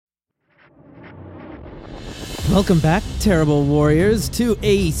Welcome back, Terrible Warriors, to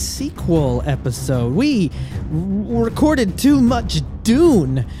a sequel episode. We recorded too much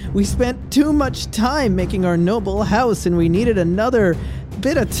Dune. We spent too much time making our noble house, and we needed another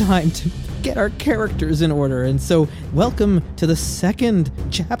bit of time to get our characters in order. And so, welcome to the second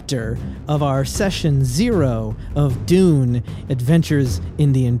chapter of our Session 0 of Dune, Adventures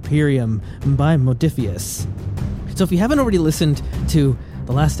in the Imperium by Modiphius. So if you haven't already listened to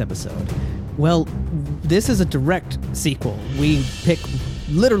the last episode, well, this is a direct sequel. We pick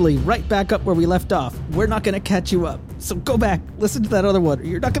literally right back up where we left off. We're not going to catch you up. So go back, listen to that other one.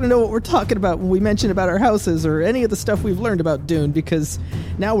 You're not going to know what we're talking about when we mention about our houses or any of the stuff we've learned about Dune, because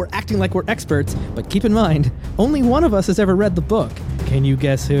now we're acting like we're experts. But keep in mind, only one of us has ever read the book. Can you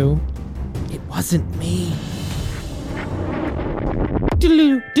guess who? It wasn't me.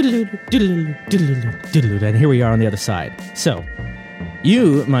 And here we are on the other side. So,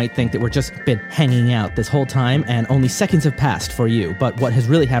 you might think that we're just been hanging out this whole time and only seconds have passed for you. But what has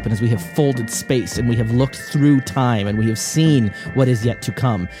really happened is we have folded space and we have looked through time and we have seen what is yet to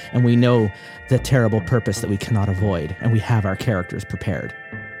come. And we know the terrible purpose that we cannot avoid. And we have our characters prepared.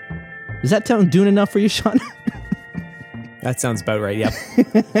 Does that sound Dune enough for you, Sean? That sounds about right, yep.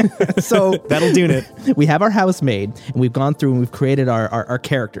 So that'll do it. We have our house made, and we've gone through and we've created our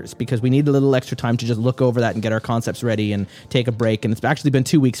characters because we need a little extra time to just look over that and get our concepts ready and take a break. And it's actually been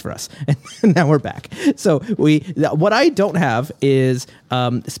 2 weeks for us, and now we're back. So what I don't have is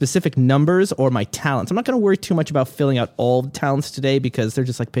specific numbers or my talents. I'm not going to worry too much about filling out all the talents today because they're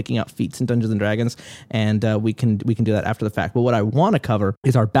just like picking out feats in Dungeons and Dragons, and we can do that after the fact. But what I want to cover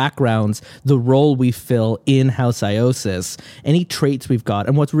is our backgrounds, the role we fill in House Iosis, any traits we've got.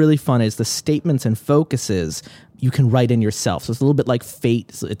 And what's really fun is the statements and focuses you can write in yourself. So it's a little bit like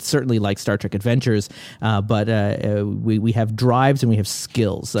Fate. So it's certainly like Star Trek Adventures, but we have drives and we have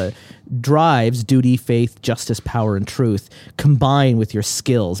skills. Drives, duty, faith, justice, power, and truth, combine with your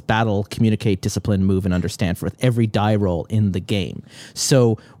skills, battle, communicate, discipline, move, and understand for every die roll in the game.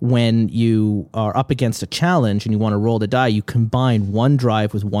 So when you are up against a challenge and you want to roll the die, you combine one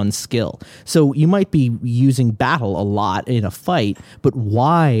drive with one skill. So you might be using battle a lot in a fight, but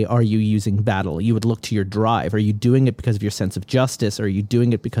why are you using battle? You would look to your drive. Are you doing it because of your sense of justice? Are you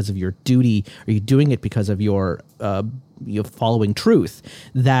doing it because of your duty? Are you doing it because of your following truth?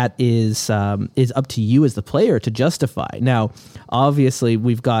 That is up to you as the player to justify. Now, obviously,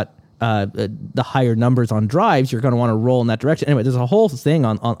 we've got the higher numbers on drives. You're going to want to roll in that direction. Anyway, there's a whole thing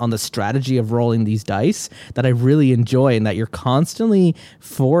on the strategy of rolling these dice that I really enjoy, and that you're constantly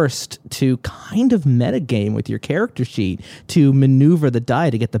forced to kind of metagame with your character sheet to maneuver the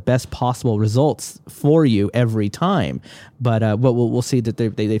die to get the best possible results for you every time. But we'll see that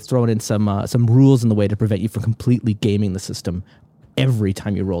they've thrown in some rules in the way to prevent you from completely gaming the system every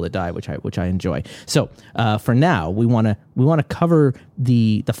time you roll the die, which I enjoy. So for now, we want to cover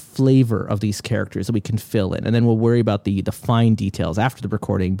the flavor of these characters that we can fill in, and then we'll worry about the fine details after the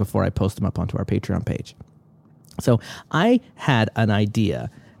recording before I post them up onto our Patreon page. So I had an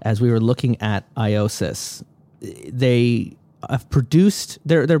idea as we were looking at Iosis. They have produced,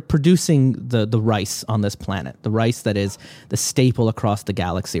 they're producing the rice on this planet, the rice that is the staple across the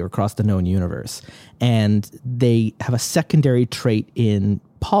galaxy or across the known universe. And they have a secondary trait in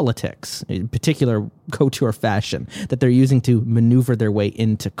politics, in particular couture fashion, that they're using to maneuver their way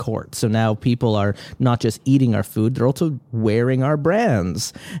into court. So now people are not just eating our food, they're also wearing our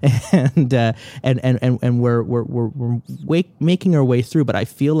brands. And we're making our way through. But I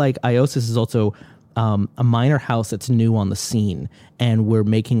feel like Iosis is also a minor house that's new on the scene, and we're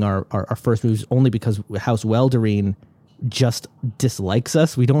making our first moves only because House Welderine just dislikes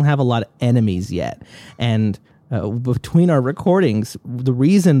us. We don't have a lot of enemies yet, and between our recordings, the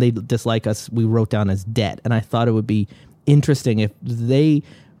reason they dislike us we wrote down as debt, and I thought it would be interesting if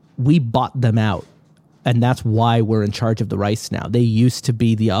we bought them out. And that's why we're in charge of the rice now. They used to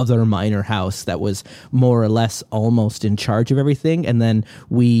be the other minor house that was more or less almost in charge of everything. And then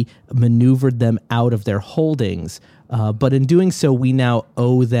we maneuvered them out of their holdings. But in doing so, we now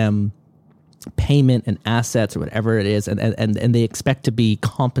owe them payment and assets or whatever it is. And they expect to be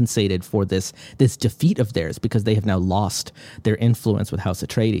compensated for this defeat of theirs because they have now lost their influence with House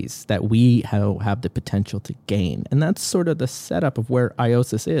Atreides that we have the potential to gain. And that's sort of the setup of where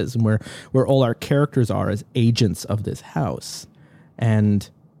Iosis is and where all our characters are as agents of this house. And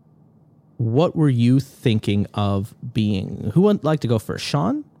what were you thinking of being? Who would like to go first?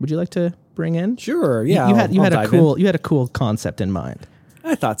 Sean, would you like to bring in? Sure, yeah. You had a cool concept in mind.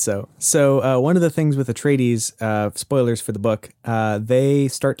 I thought so. So one of the things with Atreides, spoilers for the book, they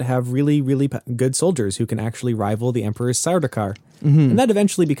start to have really, really good soldiers who can actually rival the Emperor's Sardaukar. And that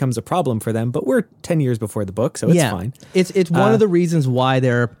eventually becomes a problem for them, but we're 10 years before the book, so it's fine. It's one of the reasons why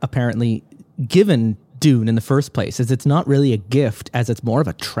they're apparently given Dune in the first place, is it's not really a gift, as it's more of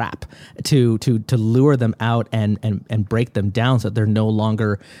a trap to lure them out and break them down so that they're no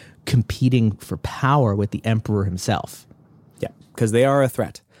longer competing for power with the Emperor himself. Yeah, because they are a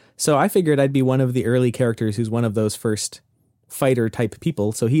threat. So I figured I'd be one of the early characters who's one of those first fighter type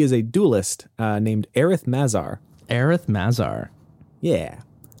people. So he is a duelist named Aerith Mazar. Aerith Mazar. Yeah.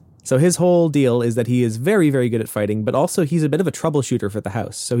 So his whole deal is that he is very, very good at fighting, but also he's a bit of a troubleshooter for the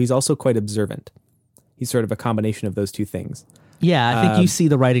house. So he's also quite observant. He's sort of a combination of those two things. Yeah, I think you see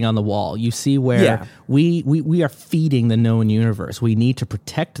the writing on the wall. You see where we are feeding the known universe. We need to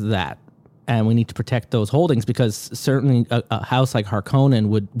protect that, and we need to protect those holdings, because certainly a house like Harkonnen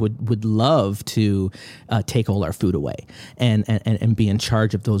would love to take all our food away and be in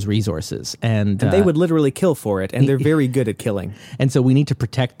charge of those resources. And they would literally kill for it, and they're very good at killing. And so we need to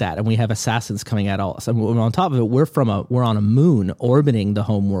protect that, and we have assassins coming at us. And on top of it, we're on a moon orbiting the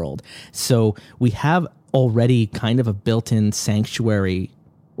home world. So we have already kind of a built-in sanctuary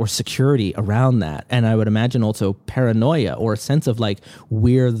or security around that. And I would imagine also paranoia, or a sense of like,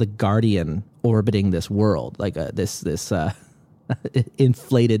 we're the guardian orbiting this world, like this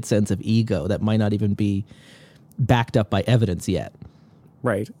inflated sense of ego that might not even be backed up by evidence yet.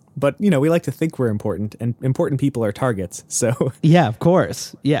 Right. But, we like to think we're important, and important people are targets. So yeah, of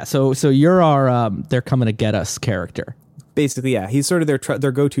course. Yeah. So you're our they're coming to get us character. Basically, yeah, he's sort of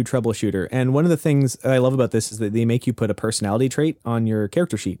their go-to troubleshooter. And one of the things I love about this is that they make you put a personality trait on your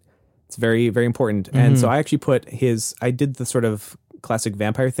character sheet. It's very, very important. Mm-hmm. And so I actually I did the sort of classic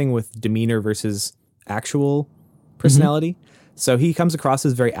vampire thing with demeanor versus actual personality. Mm-hmm. So he comes across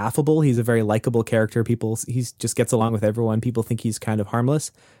as very affable. He's a very likable character. He just gets along with everyone. People think he's kind of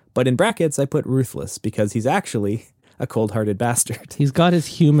harmless. But in brackets, I put ruthless, because he's actually a cold-hearted bastard. He's got his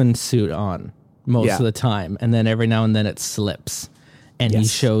human suit on most of the time, and then every now and then it slips, and he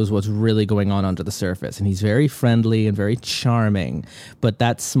shows what's really going on under the surface. And he's very friendly and very charming, but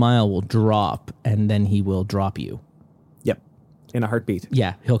that smile will drop, and then he will drop you. Yep, in a heartbeat.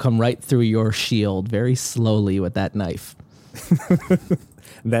 Yeah, he'll come right through your shield very slowly with that knife.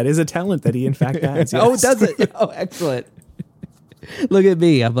 That is a talent that he in fact has. Yes. Oh, does it? Oh, excellent. Look at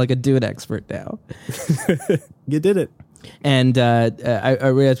me. I'm like a Dune expert now. You did it. And I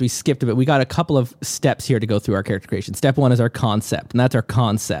realized we skipped a bit. We got a couple of steps here to go through our character creation. Step one is our concept, and that's our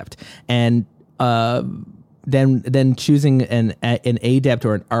concept. And then choosing an adept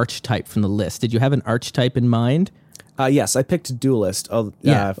or an archetype from the list. Did you have an archetype in mind? Yes, I picked duelist. Of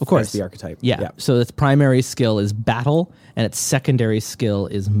course, as the archetype. Yeah. So its primary skill is battle, and its secondary skill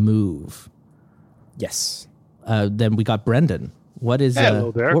is move. Yes. Then we got Brendan. What is?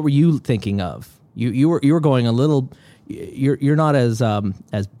 Hello there. What were you thinking of? You were going a little. You're not as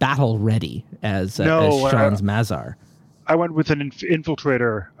battle ready as Sean's Mazar. I went with an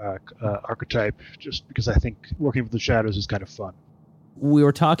infiltrator archetype, just because I think working with the shadows is kind of fun. We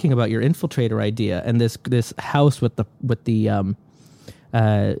were talking about your infiltrator idea, and this house with the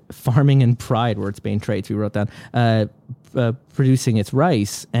farming and pride were its main traits. We wrote down producing its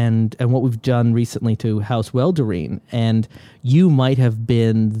rice, and what we've done recently to House Weldarine, and you might have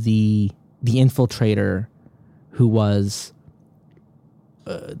been the infiltrator who was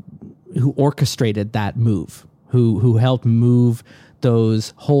who orchestrated that move, who helped move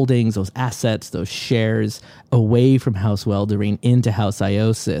those holdings, those assets, those shares away from House Weldarine into House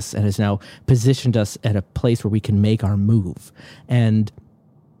Iosis, and has now positioned us at a place where we can make our move. And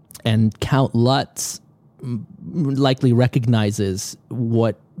Count Lutz likely recognizes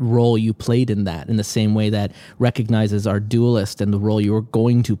what role you played in that, in the same way that recognizes our duelist and the role you're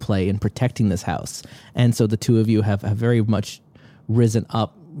going to play in protecting this house. And so the two of you have very much risen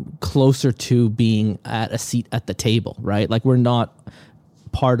up closer to being at a seat at the table, right? Like, we're not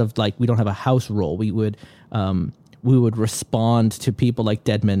part of, like, we don't have a house role. We would respond to people like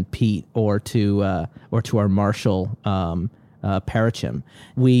Deadman Pete or to our Marshal Parachim.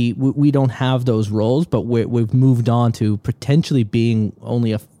 We don't have those roles, but we've moved on to potentially being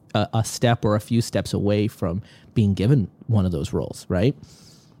only a step or a few steps away from being given one of those roles, right?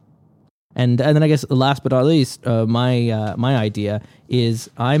 And then I guess last but not least, my idea is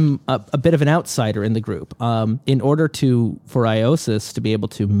I'm a bit of an outsider in the group. In order for Iosis to be able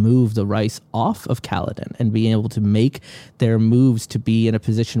to move the Rice off of Kaladin and be able to make their moves to be in a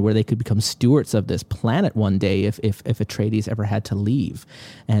position where they could become stewards of this planet one day if Atreides ever had to leave.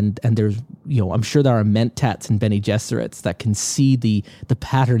 And there's, I'm sure there are Mentats and Bene Gesserits that can see the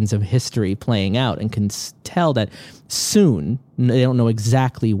patterns of history playing out and can tell that soon, they don't know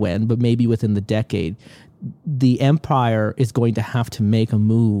exactly when, but maybe within the decade, the Empire is going to have to make a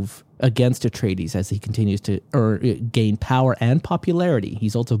move against Atreides as he continues to gain power and popularity.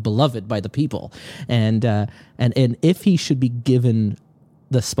 He's also beloved by the people, and if he should be given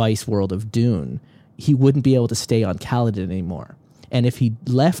the spice world of Dune, he wouldn't be able to stay on Kaladin anymore. And if he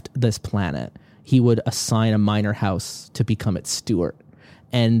left this planet, he would assign a minor house to become its steward,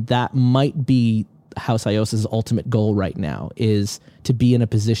 and that might be House Ios's ultimate goal right now, is to be in a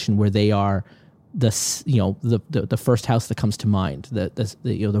position where they are the first house that comes to mind,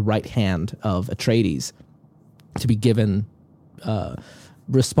 the right hand of Atreides, to be given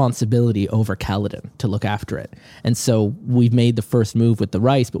responsibility over Kaladin to look after it. And so we've made the first move with the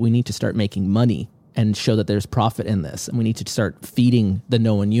Rice, but we need to start making money and show that there's profit in this, and we need to start feeding the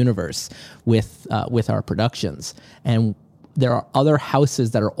known universe with our productions. And there are other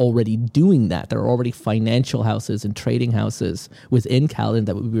houses that are already doing that. There are already financial houses and trading houses within Kaladin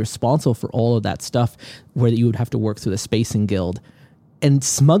that would be responsible for all of that stuff, where you would have to work through the Spacing Guild. And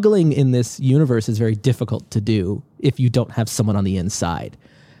smuggling in this universe is very difficult to do if you don't have someone on the inside.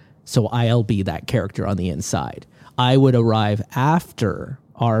 So I'll be that character on the inside. I would arrive after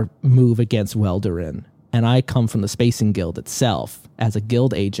our move against Weldarin, and I come from the Spacing Guild itself as a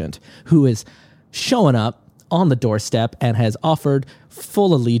guild agent who is showing up on the doorstep and has offered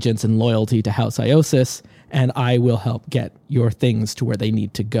full allegiance and loyalty to House Iosis, and I will help get your things to where they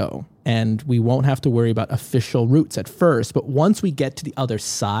need to go. And we won't have to worry about official routes at first, but once we get to the other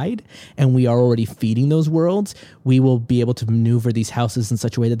side and we are already feeding those worlds, we will be able to maneuver these houses in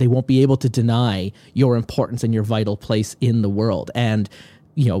such a way that they won't be able to deny your importance and your vital place in the world. And,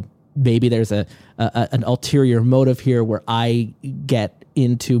 maybe there's an ulterior motive here where I get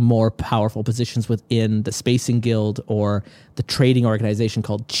into more powerful positions within the Spacing Guild or the trading organization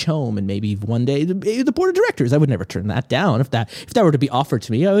called CHOAM, and maybe one day the board of directors. I would never turn that down. If that were to be offered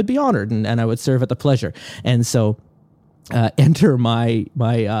to me, I would be honored and I would serve at the pleasure. And so enter my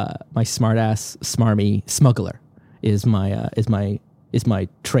smart ass smarmy smuggler is my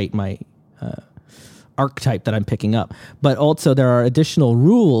trait, my archetype that I'm picking up. But also there are additional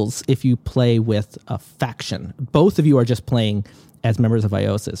rules if you play with a faction. Both of you are just playing as members of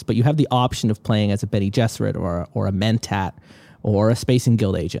Iosis, but you have the option of playing as a Bene Gesserit or a Mentat or a Spacing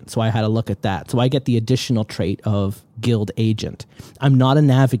Guild agent. So I had a look at that. So I get the additional trait of guild agent. I'm not a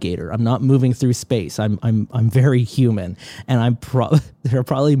navigator. I'm not moving through space. I'm very human, and there are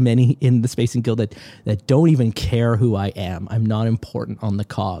probably many in the Spacing Guild that don't even care who I am. I'm not important on the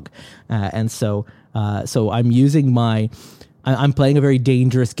cog, and so I'm using I'm playing a very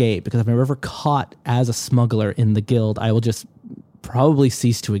dangerous game, because if I'm ever caught as a smuggler in the guild, I will just probably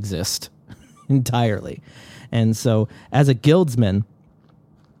cease to exist entirely. And so as a guildsman,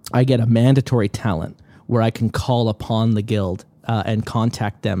 I get a mandatory talent where I can call upon the guild and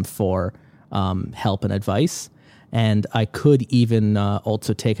contact them for help and advice. And I could even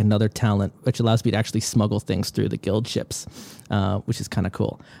also take another talent, which allows me to actually smuggle things through the guild ships, which is kind of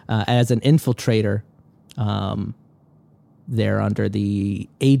cool. As an infiltrator, they're under the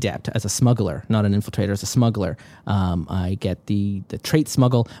adept as a smuggler, not an infiltrator, as a smuggler. I get the trait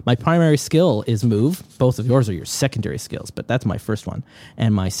smuggle. My primary skill is move. Both of yours are your secondary skills, but that's my first one.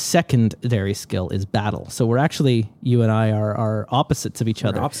 And my secondary skill is battle. So we're actually, you and I are opposites of each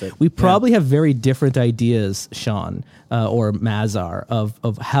other. Opposite. We probably have very different ideas, Sean, or Mazar,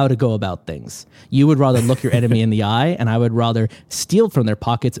 of how to go about things. You would rather look your enemy in the eye, and I would rather steal from their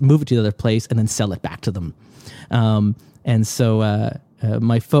pockets, move it to the other place, and then sell it back to them. And so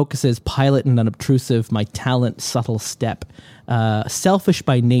my focus is pilot and unobtrusive, my talent, subtle step, selfish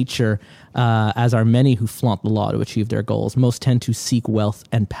by nature, as are many who flaunt the law to achieve their goals. Most tend to seek wealth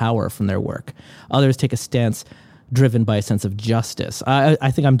and power from their work. Others take a stance driven by a sense of justice. I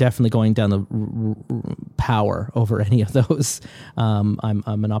think I'm definitely going down the power over any of those. I'm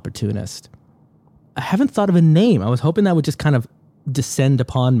an opportunist. I haven't thought of a name. I was hoping that would just kind of descend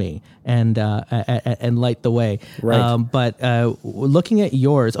upon me and light the way. Right. But looking at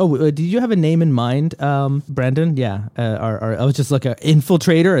yours, did you have a name in mind, Brendan? Yeah. Or I was just like an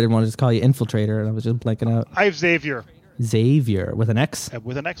infiltrator. I didn't want to just call you infiltrator, and I was just blanking out. I have Xavier. Xavier with an X?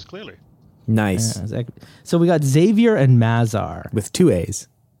 With an X, clearly. Nice. So we got Xavier and Mazar. With 2 A's.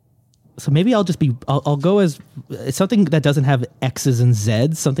 maybe I'll go as something that doesn't have X's and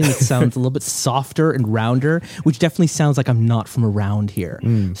Z's, something that sounds a little bit softer and rounder, which definitely sounds like I'm not from around here.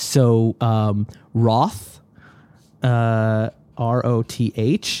 So Roth,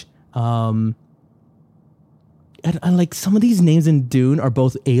 R-O-T-H. And like some of these names in Dune are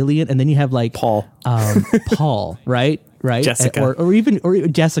both alien, and then you have like Paul, right? Jessica, or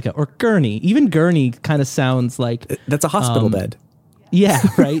even Jessica or Gurney. Even Gurney kind of sounds like that's a hospital bed. Yeah,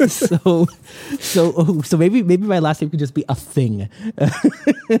 right. So maybe my last name could just be a thing,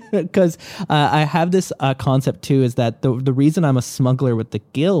 because I have this concept too. Is that the reason I'm a smuggler with the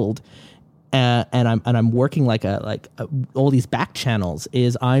guild, and I'm working like all these back channels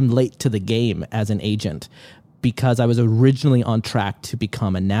is I'm late to the game as an agent, because I was originally on track to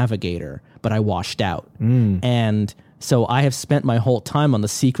become a navigator, but I washed out. And so I have spent my whole time on the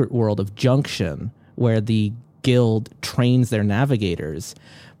secret world of Junction, where the guild trains their navigators,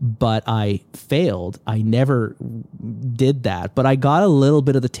 but I failed. I never did that, but I got a little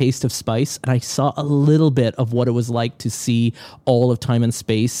bit of the taste of Spice, and I saw a little bit of what it was like to see all of time and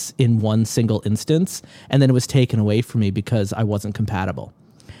space in one single instance, and then it was taken away from me because I wasn't compatible.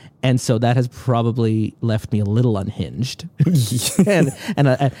 And so that has probably left me a little unhinged and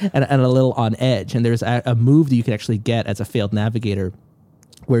a little on edge. And there's a move that you can actually get as a failed navigator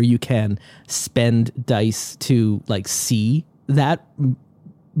where you can spend dice to like see that,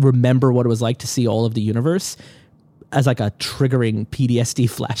 remember what it was like to see all of the universe as like a triggering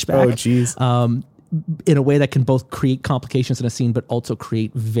PTSD flashback. Oh, geez. In a way that can both create complications in a scene, but also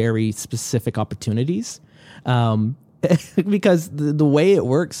create very specific opportunities. Because the way it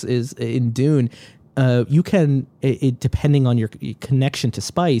works is in Dune, you can, depending on your connection to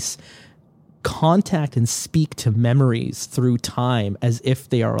Spice, contact and speak to memories through time as if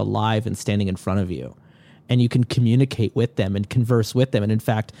they are alive and standing in front of you. And you can communicate with them and converse with them. And in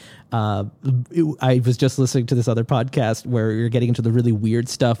fact, I was just listening to this other podcast where you're getting into the really weird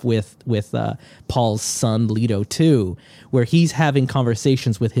stuff with Paul's son, Leto, too, where he's having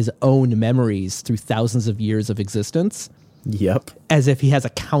conversations with his own memories through thousands of years of existence. Yep. As if he has a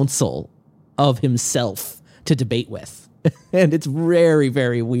council of himself to debate with. And it's very,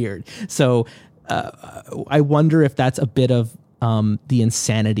 very weird. So I wonder if that's a bit of the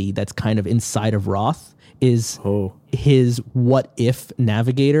insanity that's kind of inside of Roth. Is his what if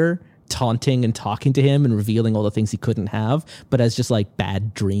navigator taunting and talking to him and revealing all the things he couldn't have, but as just like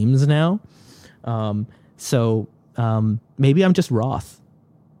bad dreams now. So maybe I'm just Roth.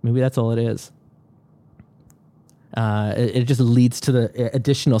 Maybe that's all it is. It just leads to the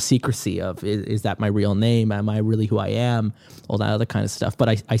additional secrecy of, is that my real name? Am I really who I am? All that other kind of stuff.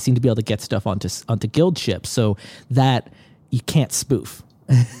 But I seem to be able to get stuff onto guild ships, so that you can't spoof.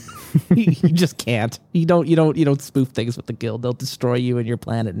 You just can't. You don't spoof things with the guild. They'll destroy you and your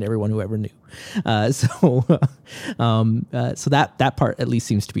planet and everyone who ever knew. So that part at least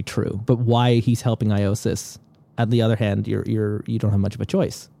seems to be true. But why he's helping Iosis? On the other hand, you don't have much of a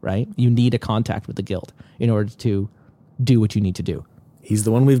choice, right? You need a contact with the guild in order to do what you need to do. He's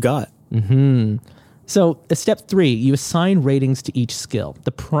the one we've got. Mm-hmm. So step 3, you assign ratings to each skill.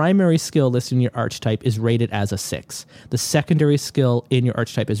 The primary skill listed in your archetype is rated as a 6. The secondary skill in your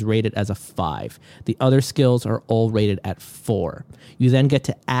archetype is rated as a 5. The other skills are all rated at 4. You then get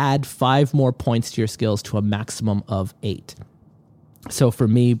to add 5 more points to your skills to a maximum of 8. So for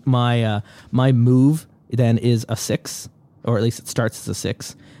me, my move then is a 6, or at least it starts as a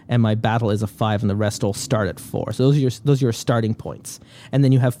 6. And my battle is a 5, and the rest all start at 4. So those are your starting points, and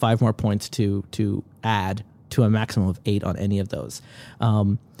then you have 5 more points to add to a maximum of 8 on any of those.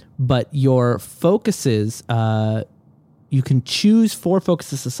 But your focuses, you can choose 4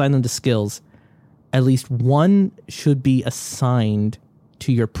 focuses, assign them to skills. At least 1 should be assigned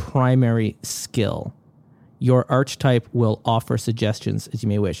to your primary skill. Your archetype will offer suggestions as you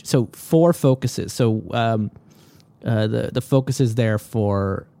may wish. So 4 focuses. So the focuses there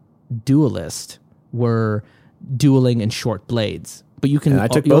for duelist were dueling and short blades, but you can. I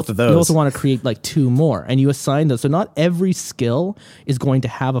took both of those. You also want to create like 2 more, and you assign those. So not every skill is going to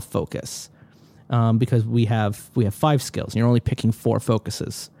have a focus, because we have 5 skills, and you're only picking 4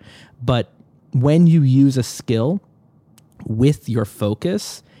 focuses. But when you use a skill with your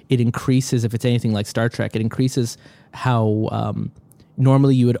focus, it increases. If it's anything like Star Trek, it increases how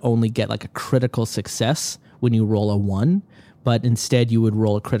normally you would only get like a critical success when you roll a 1. But instead you would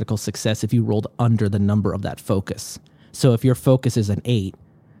roll a critical success if you rolled under the number of that focus. So if your focus is an 8,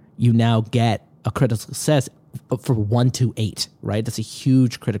 you now get a critical success for 1 to 8, right? That's a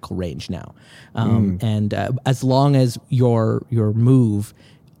huge critical range now. And as long as your move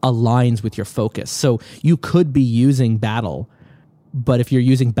aligns with your focus. So you could be using battle But if you're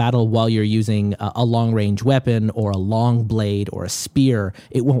using battle while you're using a long-range weapon or a long blade or a spear,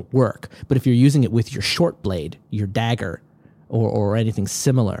 it won't work. But if you're using it with your short blade, your dagger, or anything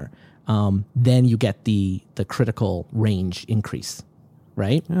similar, then you get the critical range increase,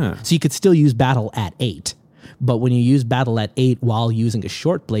 right? Yeah. So you could still use battle at 8. But when you use battle at 8 while using a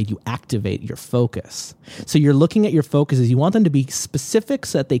short blade, you activate your focus. So you're looking at your focuses. You want them to be specific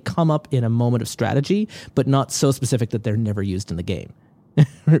so that they come up in a moment of strategy, but not so specific that they're never used in the game.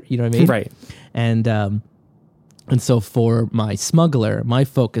 You know what I mean? Right. And so for my smuggler, my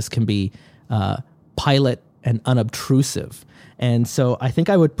focus can be pilot and unobtrusive. And so I think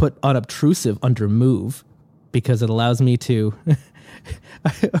I would put unobtrusive under move because it allows me to...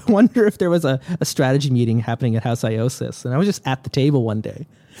 I wonder if there was a strategy meeting happening at House Iosis, and I was just at the table one day,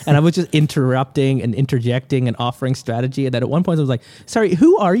 and I was just interrupting and interjecting and offering strategy, and then at one point I was like, sorry,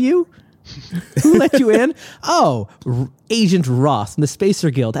 who are you? Who let you in? Oh, Agent Ross from the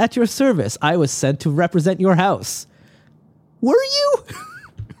Spacer Guild, at your service. I was sent to represent your house. Were you?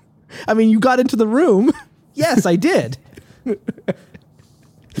 I mean, you got into the room. Yes, I did.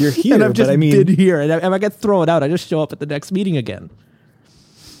 You're here, and I've just but I mean... been here, and if I get thrown out, I just show up at the next meeting again.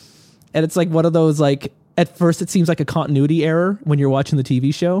 And it's like one of those, like, at first it seems like a continuity error when you're watching the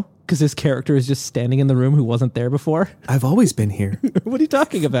TV show, because this character is just standing in the room who wasn't there before. I've always been here. What are you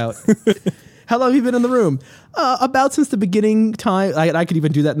talking about? How long have you been in the room? About since the beginning time. I could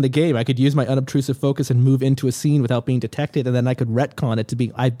even do that in the game. I could use my unobtrusive focus and move into a scene without being detected, and then I could retcon it to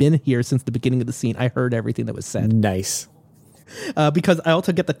be, I've been here since the beginning of the scene. I heard everything that was said. Nice. Because I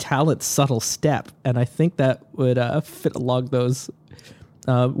also get the talent subtle step, and I think that would fit along those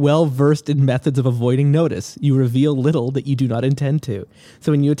well-versed in methods of avoiding notice. You reveal little that you do not intend to.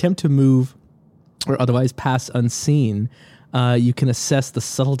 So when you attempt to move or otherwise pass unseen, you can assess the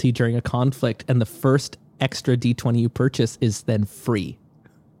subtlety during a conflict, and the first extra D20 you purchase is then free.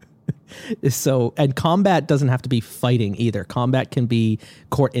 So, and combat doesn't have to be fighting either. Combat can be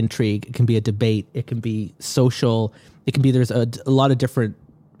court intrigue, it can be a debate, it can be social, it can be, there's a lot of different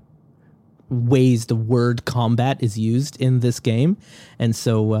ways the word combat is used in this game. And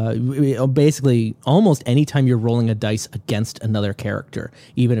so basically almost anytime you're rolling a dice against another character,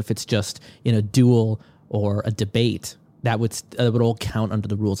 even if it's just in a duel or a debate, that would all count under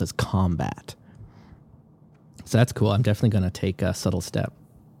the rules as combat. So that's cool. I'm definitely going to take a subtle step.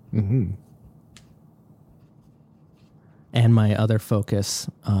 Mm-hmm. And my other focus,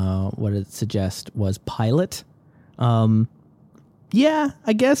 what it suggests, was pilot. Yeah,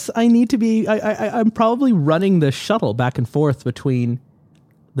 I guess I need to be... I'm probably running the shuttle back and forth between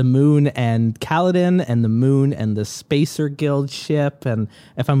the moon and Kaladin and the moon and the Spacer Guild ship. And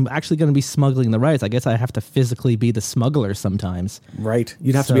if I'm actually going to be smuggling the rights, I guess I have to physically be the smuggler sometimes. Right.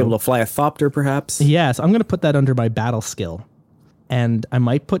 You'd have to be able to fly a thopter, perhaps. Yeah, so I'm going to put that under my battle skill. And I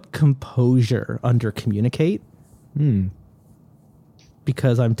might put composure under communicate.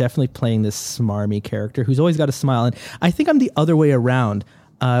 Because I'm definitely playing this smarmy character who's always got a smile. And I think I'm the other way around,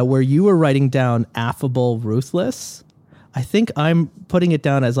 where you were writing down affable, ruthless. I think I'm putting it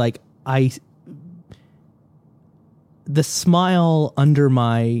down as like, the smile under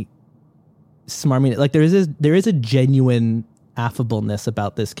my smarmy, like there is a genuine affableness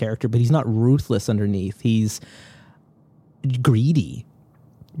about this character, but he's not ruthless underneath. He's greedy,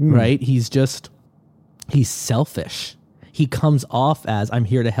 right? He's selfish. He comes off as, I'm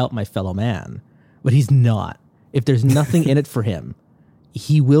here to help my fellow man, but he's not. If there's nothing in it for him,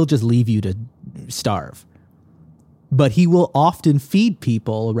 he will just leave you to starve. But he will often feed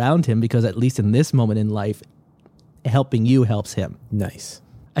people around him because, at least in this moment in life, helping you helps him. Nice.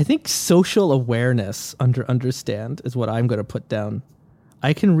 I think social awareness under understand is what I'm going to put down.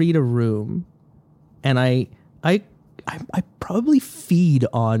 I can read a room, and I probably feed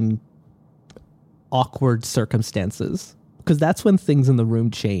on awkward circumstances, because that's when things in the room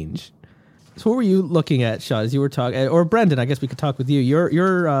change. So what were you looking at, Sean, as you were talking, or Brendan, I guess we could talk with you.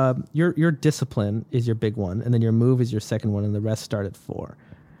 Your discipline is your big one, and then your move is your second one, and the rest start at 4.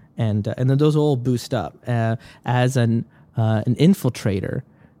 And then those all boost up. As an infiltrator,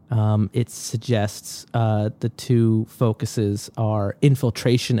 it suggests the two focuses are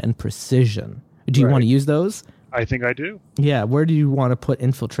infiltration and precision. Do you want to use those? I think I do. Yeah, where do you want to put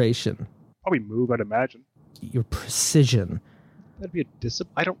infiltration? Probably move, I'd imagine. Your precision. That'd be a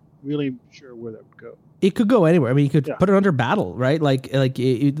discipline. I don't really sure where that would go. It could go anywhere. I mean, you could put it under battle, right?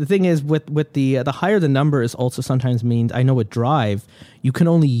 The thing is with the higher the numbers also sometimes means, I know with drive, you can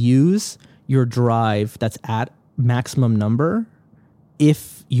only use your drive that's at maximum number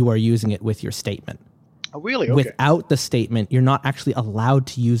if you are using it with your statement. Oh, really? Okay. Without the statement, you're not actually allowed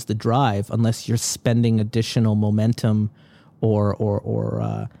to use the drive unless you're spending additional momentum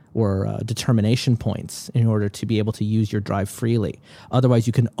or determination points in order to be able to use your drive freely. Otherwise,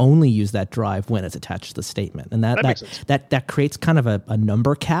 you can only use that drive when it's attached to the statement, and that creates kind of a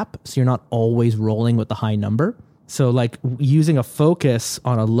number cap, so you're not always rolling with the high number. So like using a focus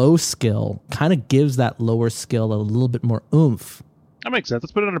on a low skill kind of gives that lower skill a little bit more oomph. That makes sense.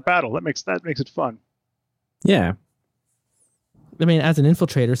 Let's put it in a battle. That makes it fun. Yeah. I mean, as an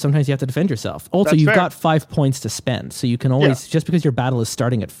infiltrator, sometimes you have to defend yourself. Also, That's you've fair. got 5 points to spend, so you can always, just because your battle is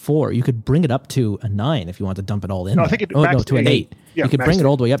starting at 4, you could bring it up to a 9 if you want to dump it all in. No, I there. think it to an 8. Yeah, you could max bring it 8.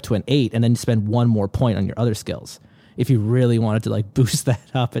 all the way up to an 8, and then spend 1 more point on your other skills if you really wanted to like boost that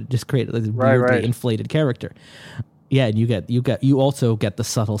up and just create a weirdly inflated character. Yeah, and you also get the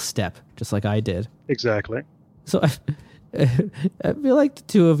subtle step, just like I did. Exactly. So I feel like the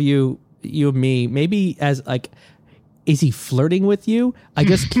two of you and me, maybe as like, is he flirting with you? I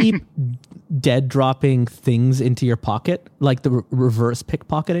just keep dead dropping things into your pocket, like the reverse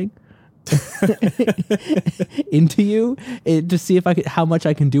pickpocketing into you to see if how much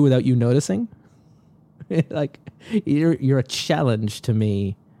I can do without you noticing. Like you're a challenge to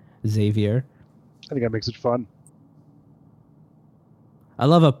me, Xavier. I think that makes it fun. I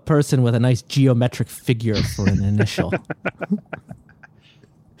love a person with a nice geometric figure for an initial.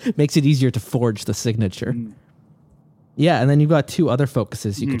 Makes it easier to forge the signature. Yeah, and then you've got 2 other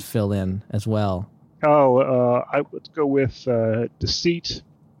focuses you could fill in as well. Let's go with deceit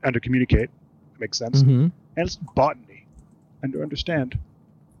and to communicate. Makes sense. Mm-hmm. And it's botany and to understand.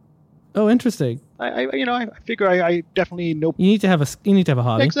 Oh, interesting. I figure I definitely know. You need to have a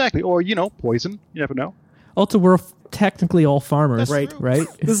hobby. Exactly. Or, poison. You never know. Also, we're technically all farmers, That's true. right?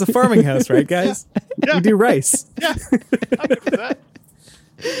 This is a farming house, right, guys? Yeah. We do rice. Yeah. I'm good for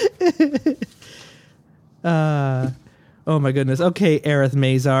that. Oh my goodness. Okay, Aerith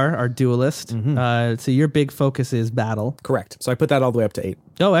Mazar, our duelist. So your big focus is battle. Correct. So I put that all the way up to 8.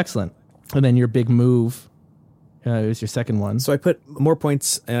 Oh, excellent. And then your big move is your second one. So I put more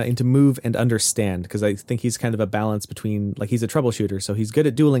points into move and understand, because I think he's kind of a balance between, like, he's a troubleshooter, so he's good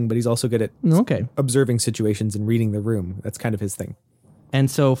at dueling, but he's also good at observing situations and reading the room. That's kind of his thing. And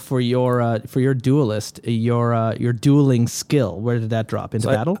so for your duelist, your dueling skill, where did that drop into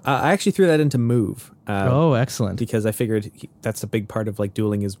battle? I actually threw that into move. Oh, excellent! Because I figured that's a big part of like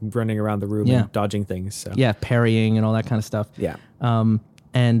dueling is running around the room and dodging things. So. Yeah, parrying and all that kind of stuff. Yeah.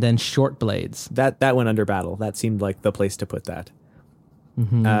 And then short blades. That went under battle. That seemed like the place to put that.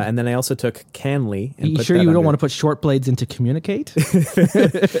 Mm-hmm. And then I also took Canly. And you sure you don't want to put short blades into communicate?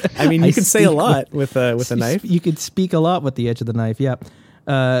 I mean, you can say a lot with a knife. You could speak a lot with the edge of the knife. Yeah.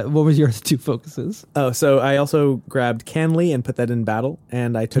 What was your 2 focuses? Oh, so I also grabbed Canly and put that in battle,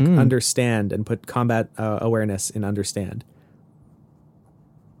 and I took understand and put combat awareness in understand.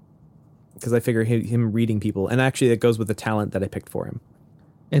 Because I figure him reading people, and actually that goes with the talent that I picked for him.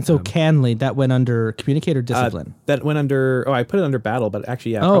 And so Canly, that went under communicate or discipline? That went under, I put it under battle, but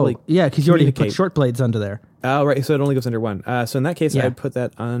actually, probably. Yeah, because you already put short blades under there. Oh, right, so it only goes under 1. So in that case, I'd put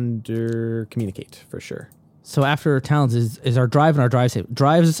that under communicate for sure. So after talents is our drive and our drive save.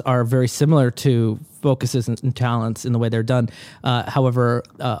 Drives are very similar to focuses and talents in the way they're done. However,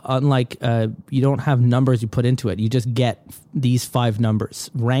 unlike you don't have numbers you put into it. You just get these 5 numbers.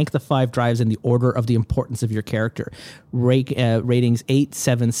 Rank the 5 drives in the order of the importance of your character. Ratings 8,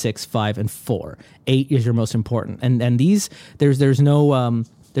 7, 6, 5, and 4. 8 is your most important. And these there's no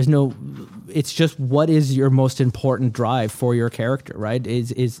it's just what is your most important drive for your character, right?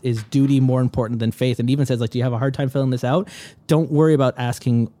 Is duty more important than faith? And it even says, like, do you have a hard time filling this out? Don't worry about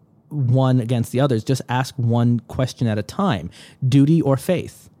asking one against the others. Just ask one question at a time. Duty or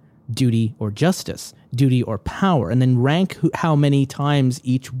faith? Duty or justice? Duty or power? And then rank how many times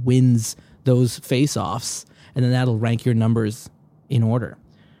each wins those face-offs, and then that'll rank your numbers in order.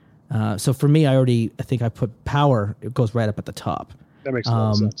 So for me, I think I put power. It goes right up at the top. That makes a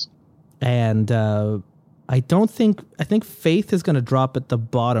lot of sense. And I think faith is going to drop at the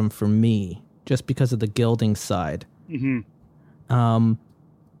bottom for me just because of the gilding side. Mm-hmm.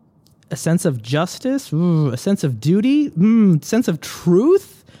 A sense of justice, a sense of duty, sense of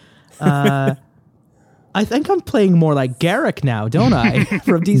truth. I think I'm playing more like Garrick now, don't I?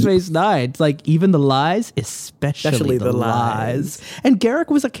 From Deep Space Nine. It's like even the lies, especially the lies. And Garrick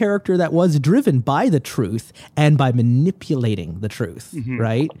was a character that was driven by the truth and by manipulating the truth,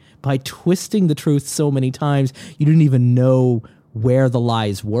 right? By twisting the truth so many times, you didn't even know where the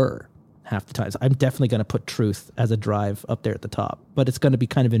lies were half the times. I'm definitely going to put truth as a drive up there at the top, but it's going to be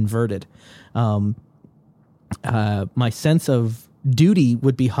kind of inverted. My sense of duty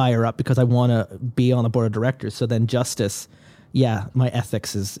would be higher up because I want to be on the board of directors. So then justice yeah, my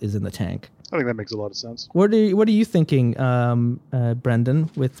ethics is in the tank. I think that makes a lot of sense. What are you thinking, Brendan,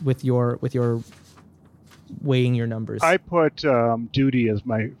 with your weighing your numbers? I put duty as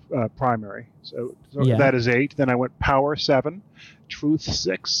my primary, so Yeah. that is 8. Then I went power 7, truth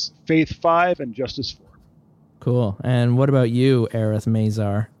 6, faith 5, and justice 4. Cool. And what about you, Aerith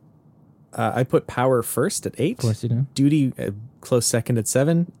Mazar? I put power first at 8. Of course you do. Duty close second at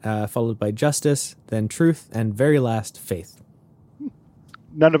 7, followed by justice, then truth, and very last faith.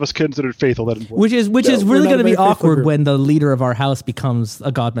 None of us considered faith all that important. Which is we're really not going to a be very faithful awkward group. when the leader of our house becomes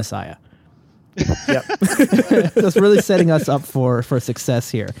a god messiah. Yep. That's really setting us up for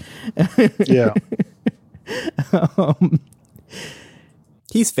success here. Yeah.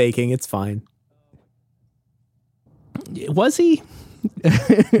 He's faking. It's fine. Was he?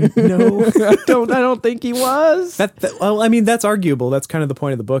 No. I don't think he was. Well, I mean, that's arguable. That's kind of the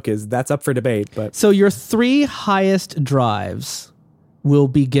point of the book, is that's up for debate. But So your 3 highest drives will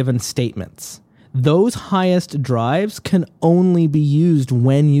be given statements. Those highest drives can only be used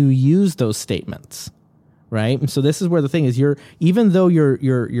when you use those statements, right? And so this is where the thing is, even though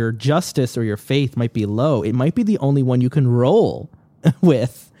your justice or your faith might be low, it might be the only one you can roll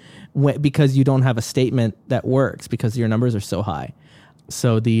with because you don't have a statement that works because your numbers are so high.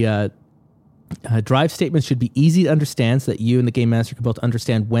 So the drive statements should be easy to understand so that you and the game master can both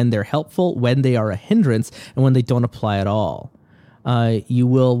understand when they're helpful, when they are a hindrance, and when they don't apply at all. You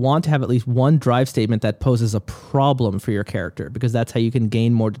will want to have at least one drive statement that poses a problem for your character, because that's how you can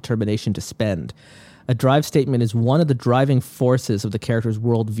gain more determination to spend. A drive statement is one of the driving forces of the character's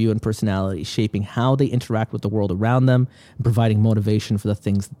worldview and personality, shaping how they interact with the world around them and providing motivation for the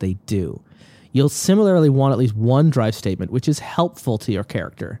things that they do. You'll similarly want at least one drive statement, which is helpful to your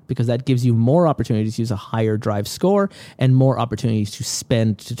character, because that gives you more opportunities to use a higher drive score and more opportunities to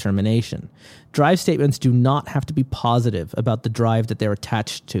spend determination. Drive statements do not have to be positive about the drive that they're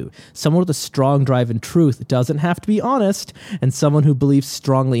attached to. Someone with a strong drive in truth doesn't have to be honest, and someone who believes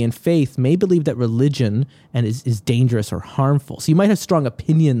strongly in faith may believe that religion and is dangerous or harmful. So you might have strong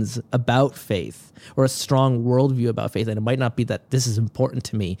opinions about faith or a strong worldview about faith, and it might not be that this is important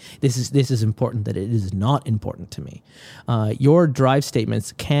to me. This is important that it is not important to me. Your drive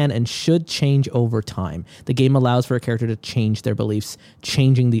statements can and should change over time. The game allows for a character to change their beliefs,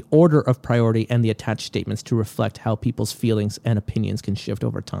 changing the order of priority and the attached statements to reflect how people's feelings and opinions can shift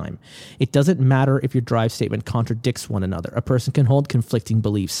over time. It doesn't matter if your drive statement contradicts one another. A person can hold conflicting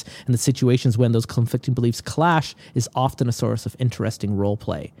beliefs, and the situations when those conflicting beliefs clash is often a source of interesting role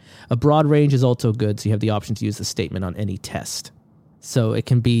play. A broad range is also good, so you have the option to use the statement on any test. So it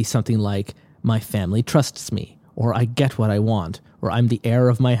can be something like, my family trusts me, or I get what I want, or I'm the heir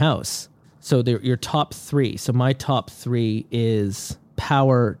of my house. So they're your top 3. So my top 3 is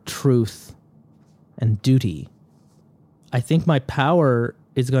power, truth, and duty. I think my power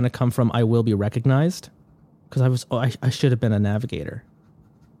is going to come from I will be recognized, because I should have been a navigator,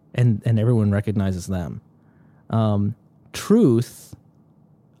 and everyone recognizes them. Truth,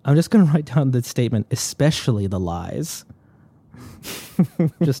 I'm just going to write down the statement, especially the lies,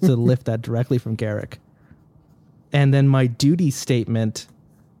 just to lift that directly from Garrick. And then my duty statement,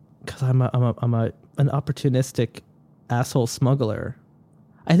 because I'm an opportunistic asshole smuggler.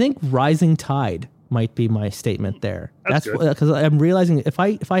 I think rising tide might be my statement there. That's good. Because I'm realizing if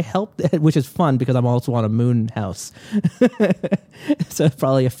I help, which is fun because I'm also on a moon house, so it's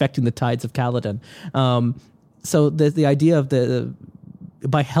probably affecting the tides of Kaladin. So the idea of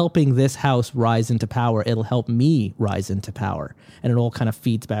by helping this house rise into power, it'll help me rise into power, and it all kind of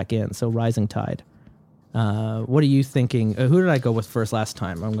feeds back in. So rising tide. What are you thinking? Who did I go with first last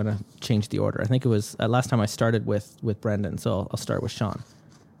time? I'm going to change the order. I think it was last time I started with Brendan, so I'll start with Sean.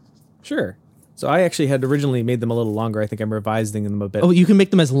 Sure. So I actually had originally made them a little longer. I think I'm revising them a bit. Oh, you can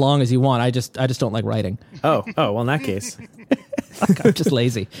make them as long as you want. I just don't like writing. Oh, well, in that case, I'm just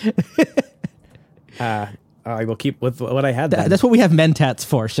lazy. I will keep with what I had then. That's what we have mentats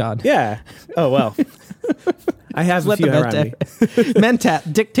for, Sean. Yeah. Oh, well. I have a few around me.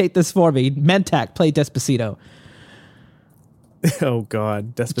 Mentat, dictate this for me. Mentat, play Despacito. Oh,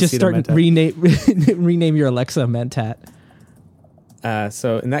 God. Despacito. Just start Mentat. rename your Alexa Mentat.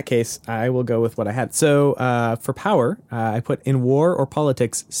 So in that case, I will go with what I had. So for power, I put in war or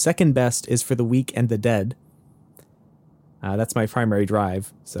politics, second best is for the weak and the dead. That's my primary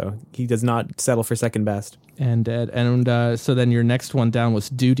drive. So he does not settle for second best. And so then your next one down was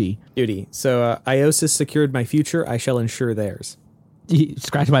duty. Duty. So Iosis secured my future. I shall ensure theirs. You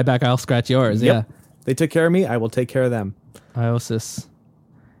scratch my back, I'll scratch yours. Yep. Yeah. They took care of me. I will take care of them. Iosis.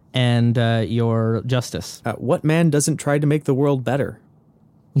 And your justice. What man doesn't try to make the world better?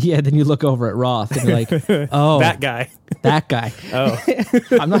 Yeah, then you look over at Roth and you're like, oh, That guy. that guy. Oh,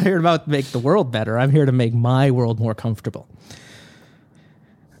 I'm not here about make the world better. I'm here to make my world more comfortable.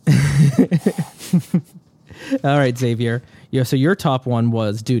 All right, Xavier. Yeah, so your top one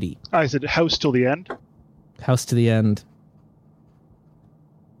was duty. I said house till the end. House to the end.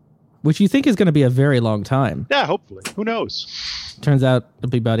 Which you think is going to be a very long time. Yeah, hopefully. Who knows? Turns out it'll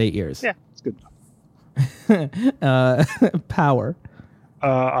be about 8 years. Yeah, it's good enough. Power.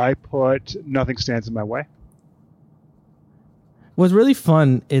 I put nothing stands in my way. What's really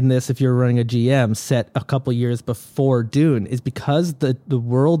fun in this, if you're running a GM set a couple years before Dune, is because the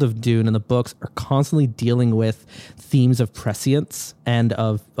world of Dune and the books are constantly dealing with themes of prescience and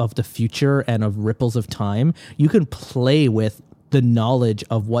of the future and of ripples of time. You can play with the knowledge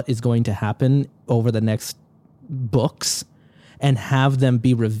of what is going to happen over the next books and have them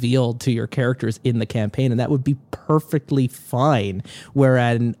be revealed to your characters in the campaign, and that would be perfectly fine.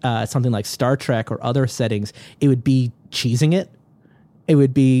 Whereas something like Star Trek or other settings, it would be cheesing it. It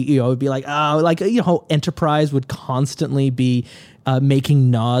would be, it would be like, Enterprise would constantly be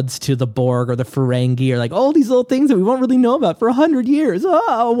making nods to the Borg or the Ferengi, or like all these little things that we won't really know about for 100 years.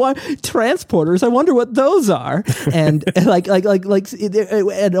 Oh, what transporters? I wonder what those are. And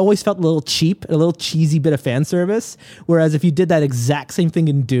it always felt a little cheap, a little cheesy bit of fan service. Whereas if you did that exact same thing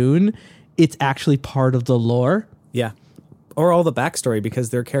in Dune, it's actually part of the lore. yeah. Or all the backstory, because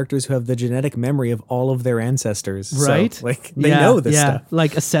they're characters who have the genetic memory of all of their ancestors. Right. So, they know this stuff.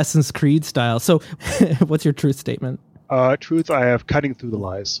 Like Assassin's Creed style. So what's your truth statement? Truth, I have cutting through the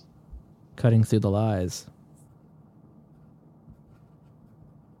lies. Cutting through the lies.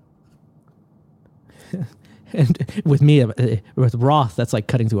 And with me, with Roth, that's like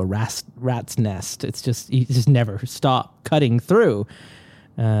cutting through a rat's nest. It's just, you just never stop cutting through.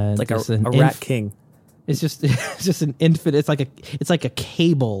 It's like a rat king. It's just an infinite. It's like a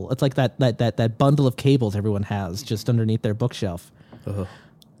cable. It's like that bundle of cables everyone has just underneath their bookshelf. Ugh.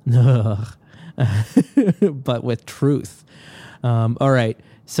 But with truth. All right.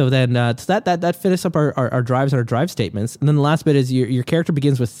 So then that finishes up our drives and our drive statements. And then the last bit is your character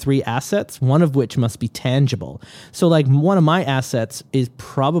begins with 3 assets, one of which must be tangible. So like one of my assets is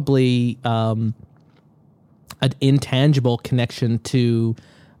probably an intangible connection to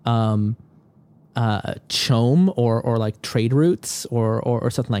chom or like trade routes or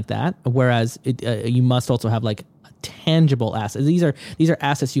something like that. Whereas you must also have like tangible assets. These are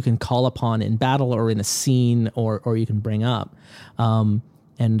assets you can call upon in battle or in a scene or you can bring up. And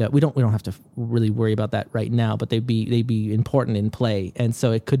we don't have to really worry about that right now, but they'd be important in play. And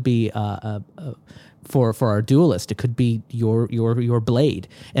so it could be for our duelist, it could be your blade,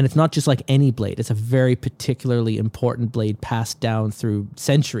 and it's not just like any blade. It's a very particularly important blade passed down through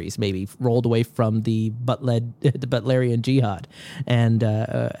centuries, maybe rolled away from the Butlerian Jihad, and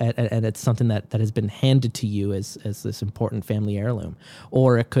it's something that has been handed to you as this important family heirloom.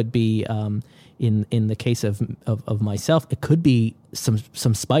 Or it could be in the case of myself, it could be some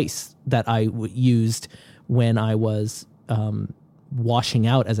spice that I used when I was washing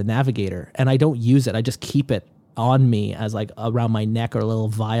out as a navigator, and I don't use it. I just keep it on me as like around my neck or a little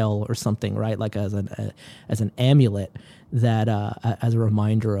vial or something, right? Like as an amulet that as a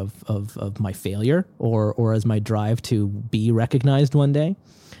reminder of my failure or as my drive to be recognized one day,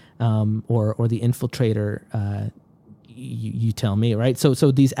 or the infiltrator. You tell me, right?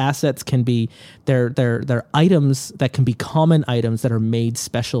 So these assets can be they're items that can be common items that are made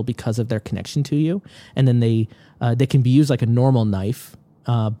special because of their connection to you, and then they can be used like a normal knife,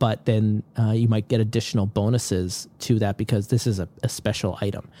 but then you might get additional bonuses to that because this is a special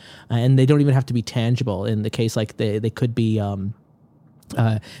item, and they don't even have to be tangible. In the case like they could be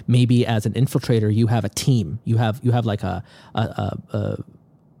maybe as an infiltrator you have a team, you have like a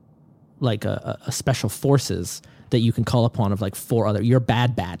special forces that you can call upon of like 4 other, your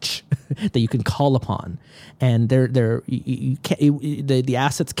Bad Batch that you can call upon, and the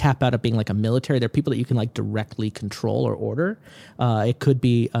assets cap out at being like a military. They're people that you can like directly control or order. It could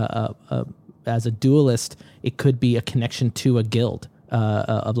be as a duelist, it could be a connection to a guild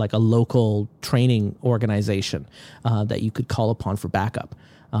of like a local training organization that you could call upon for backup.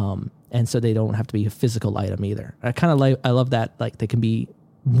 And so they don't have to be a physical item either. I love that, like they can be.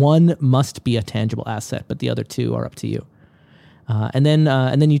 One must be a tangible asset, but the other 2 are up to you. And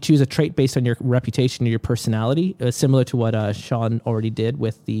then you choose a trait based on your reputation or your personality, similar to what Sean already did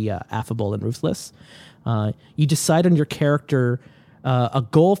with the affable and ruthless. You decide on your character, a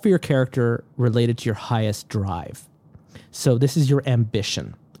goal for your character related to your highest drive. So this is your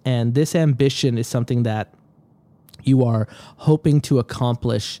ambition. And this ambition is something that you are hoping to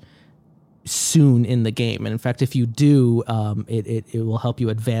accomplish soon in the game. And in fact, if you do, it will help you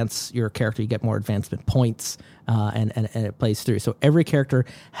advance your character. You get more advancement points, and it plays through. So every character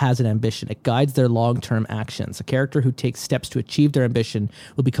has an ambition. It guides their long-term actions. A character who takes steps to achieve their ambition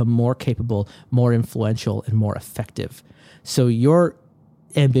will become more capable, more influential, and more effective. So your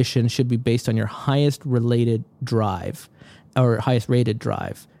ambition should be based on your highest related drive or highest rated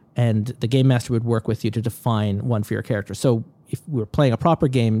drive. And the game master would work with you to define one for your character. So if we were playing a proper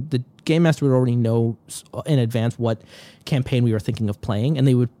game, the game master would already know in advance what campaign we were thinking of playing, and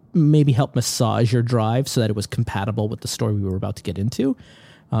they would maybe help massage your drive so that it was compatible with the story we were about to get into.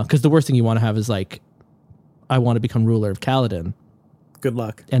 Because the worst thing you want to have is like, I want to become ruler of Kaladin. Good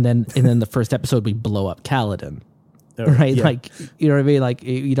luck. And then the first episode we blow up Kaladin. Right, yeah. like, you know what I mean. Like,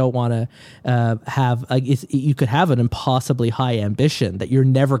 you don't want to have like you could have an impossibly high ambition that you're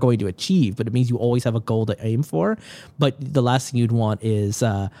never going to achieve, but it means you always have a goal to aim for. But the last thing you'd want is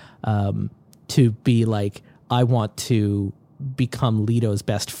to be like, I want to become Leto's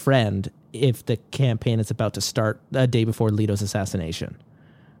best friend if the campaign is about to start a day before Leto's assassination,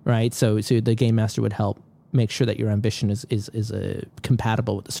 right? So the game master would help make sure that your ambition is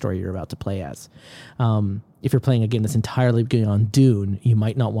compatible with the story you're about to play as. If you're playing a game that's entirely going on Dune, you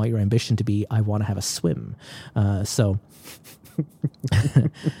might not want your ambition to be, I want to have a swim. So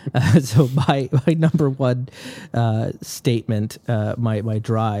my number one statement, my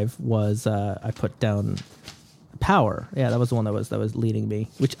drive was, I put down power. Yeah, that was the one that was leading me,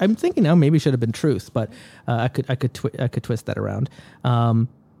 which I'm thinking now maybe should have been truth, but I could twist that around.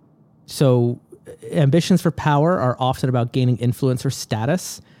 So ambitions for power are often about gaining influence or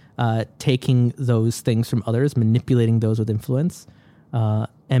status, taking those things from others, manipulating those with influence.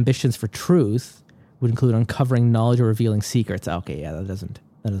 Ambitions for truth would include uncovering knowledge or revealing secrets. Okay, yeah, that doesn't.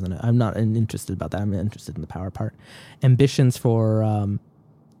 I'm not interested about that. I'm interested in the power part. Ambitions for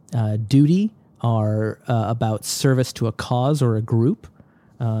duty are about service to a cause or a group.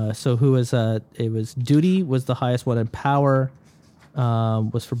 So who was it was duty was the highest one, and power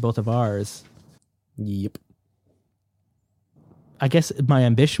was for both of ours. Yep. I guess my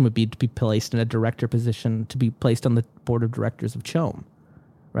ambition would be to be placed in a director position, to be placed on the board of directors of CHOAM,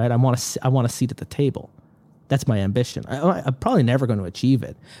 right? I want a seat at the table. That's my ambition. I'm probably never going to achieve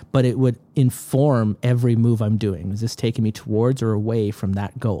it, but it would inform every move I'm doing. Is this taking me towards or away from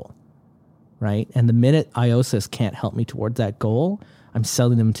that goal, right? And the minute Iosis can't help me towards that goal, I'm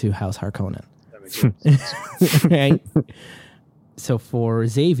selling them to House Harkonnen. That makes sense. Right? So for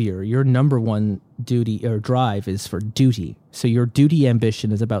Xavier, your number one duty or drive is for duty. So your duty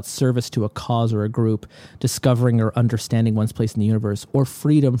ambition is about service to a cause or a group, discovering or understanding one's place in the universe, or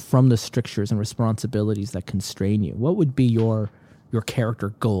freedom from the strictures and responsibilities that constrain you. What would be your character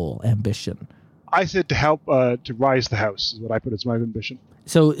goal, ambition? I said to help to rise the house is what I put as my ambition.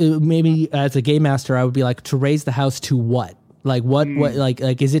 So maybe as a game master, I would be like, to raise the house to what? Like what like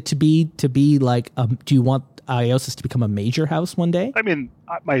is it to be like do you want Iosis to become a major house one day? I mean,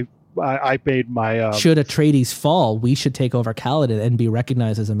 I made my... should Atreides fall, we should take over Kaladin and be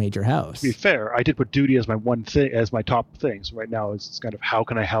recognized as a major house. To be fair, I did put duty as my one thing, as my top thing. So right now it's kind of how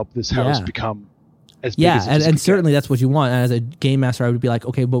can I help this house become as big as it and can certainly get. that's what you want. And as a game master, I would be like,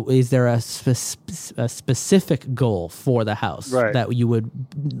 okay, but is there a specific goal for the house that you would?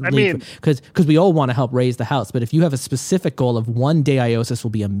 Because we all want to help raise the house, but if you have a specific goal of one day Iosis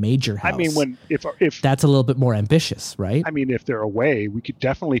will be a major house, I mean, if that's a little bit more ambitious, right? I mean, if they're away, we could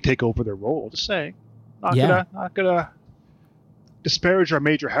definitely take over their role. Just saying, not gonna disparage our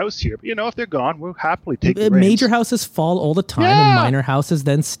major house here, but if they're gone, we'll happily take the reins. Major houses fall all the time, and minor houses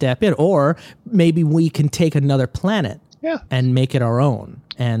then step in, or maybe we can take another planet and make it our own,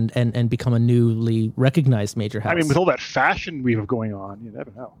 and become a newly recognized major house. I mean, with all that fashion we have going on, you never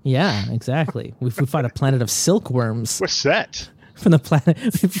know. Yeah, exactly. If we find a planet of silkworms, we're set. From the planet,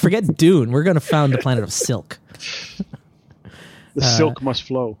 forget Dune. We're going to found the planet of silk. The silk must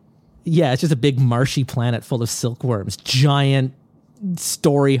flow. Yeah, it's just a big marshy planet full of silkworms, giant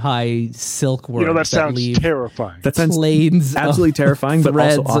story-high silkworms. That sounds terrifying. That sounds planes absolutely terrifying, but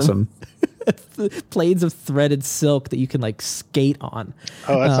also awesome. Planes of threaded silk that you can like skate on.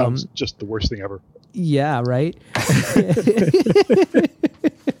 Oh, that sounds just the worst thing ever. Yeah, right?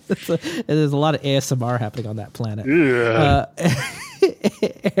 There's a lot of ASMR happening on that planet.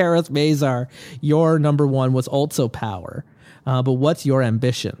 Harith Mazar, your number one was also power. But what's your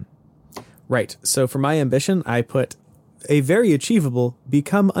ambition? Right. So for my ambition, I put a very achievable,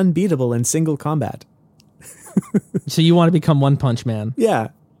 become unbeatable in single combat. So you want to become One Punch Man? Yeah.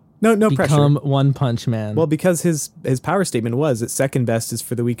 No pressure. Become One Punch Man. Well, because his power statement was that second best is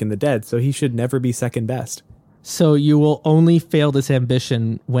for the weak and the dead, so he should never be second best. So you will only fail this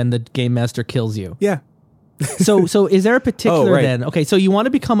ambition when the game master kills you. Yeah. So is there a particular right. then? Okay, so you want to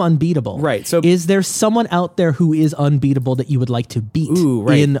become unbeatable. Right, so- is there someone out there who is unbeatable that you would like to beat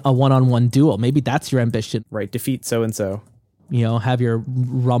in a one-on-one duel? Maybe that's your ambition. Right, defeat so-and-so. You know, have your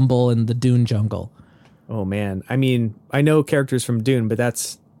rumble in the Dune jungle. Oh, man. I mean, I know characters from Dune, but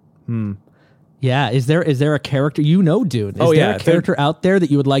that's... Yeah, is there a character, you know Dune? Is there a character out there that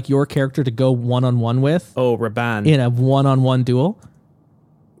you would like your character to go one-on-one with? Oh, Raban. In a one-on-one duel?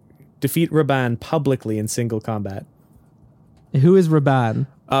 Defeat Raban publicly in single combat. Who is Raban?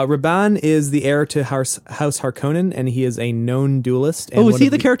 Raban is the heir to House Harkonnen, and he is a known duelist. And was he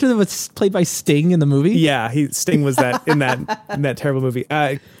the character that was played by Sting in the movie? Yeah, Sting was that in that terrible movie.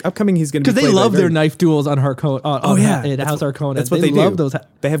 Upcoming, he's going to be because they love their knife duels on Harkonnen. In House Harkonnen. That's what they love do. Those.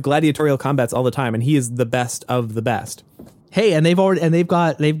 They have gladiatorial combats all the time, and he is the best of the best. Hey, and they've got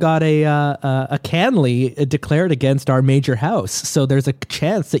a Canley declared against our major house, so there's a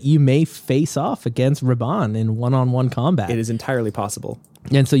chance that you may face off against Raban in one-on-one combat. It is entirely possible.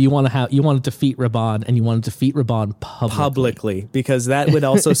 And so you want to defeat Raban, and you want to defeat Raban publicly, because that would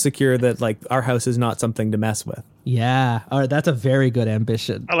also secure that like our house is not something to mess with. Yeah, all right, that's a very good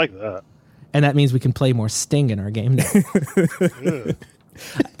ambition. I like that, and that means we can play more Sting in our game now.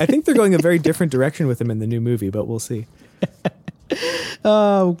 I think they're going a very different direction with him in the new movie, but we'll see.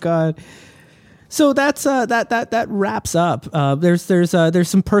 Oh God. So that's that wraps up. There's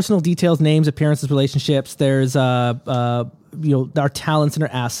some personal details, names, appearances, relationships. There's our talents and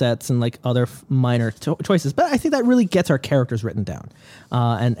our assets and like other minor choices. But I think that really gets our characters written down,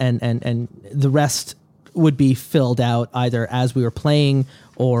 and the rest would be filled out either as we were playing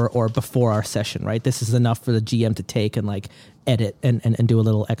or before our session. Right. This is enough for the GM to take and like edit and do a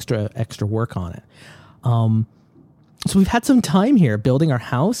little extra work on it. So we've had some time here building our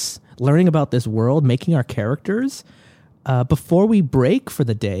house, learning about this world, making our characters. Before we break for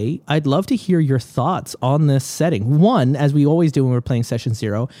the day, I'd love to hear your thoughts on this setting. One, as we always do when we're playing Session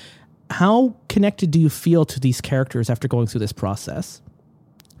Zero, how connected do you feel to these characters after going through this process?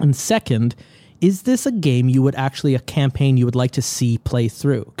 And second, is this a campaign you would like to see play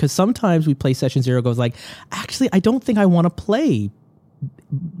through? Because sometimes we play Session Zero goes like, actually, I don't think I want to play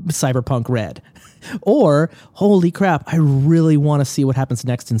Cyberpunk Red. Or, holy crap, I really want to see what happens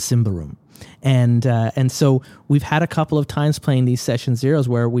next in Symbaroum. And so we've had a couple of times playing these Session Zeros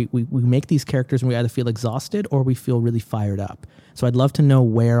where we make these characters and we either feel exhausted or we feel really fired up. So I'd love to know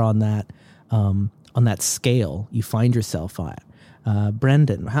where on that scale you find yourself at.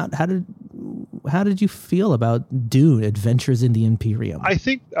 Brendan, how did you feel about Dune: Adventures in the Imperium? I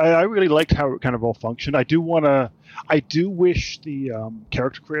think I really liked how it kind of all functioned. I do wish the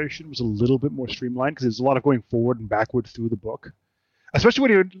character creation was a little bit more streamlined because there's a lot of going forward and backward through the book, especially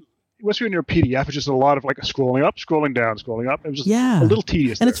when you're in your PDF. It's just a lot of like scrolling up, scrolling down, scrolling up. It was just a little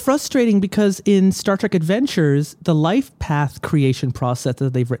tedious. And it's frustrating because in Star Trek Adventures, the life path creation process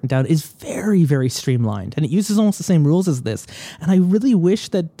that they've written down is very, very streamlined. And it uses almost the same rules as this. And I really wish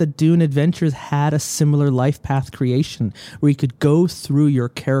that the Dune Adventures had a similar life path creation where you could go through your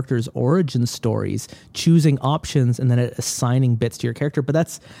character's origin stories, choosing options and then assigning bits to your character. But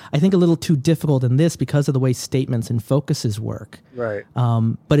that's, I think, a little too difficult in this because of the way statements and focuses work. Right.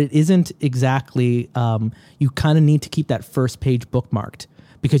 But it isn't exactly, you kind of need to keep that first page bookmarked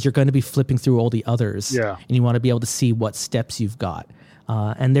because you're going to be flipping through all the others. Yeah. And you want to be able to see what steps you've got.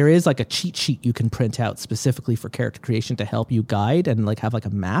 And there is like a cheat sheet you can print out specifically for character creation to help you guide and like have like a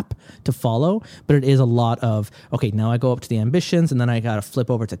map to follow. But it is a lot of, okay, now I go up to the ambitions and then I got to flip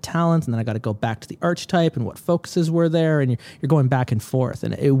over to talents and then I got to go back to the archetype and what focuses were there. And you're going back and forth.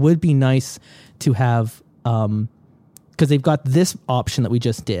 And it would be nice to have, because they've got this option that we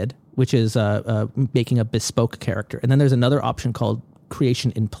just did, which is making a bespoke character. And then there's another option called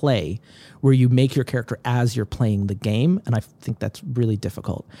creation in play, where you make your character as you're playing the game. And I think that's really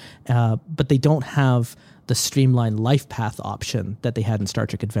difficult. But they don't have the streamlined life path option that they had in Star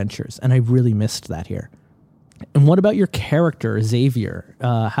Trek Adventures. And I really missed that here. And what about your character, Xavier?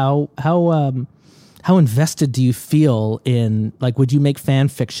 How invested do you feel in, like, would you make fan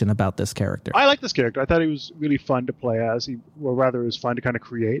fiction about this character? I like this character. I thought he was really fun to play as. It was fun to kind of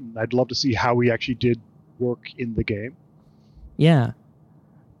create, and I'd love to see how he actually did work in the game. Yeah.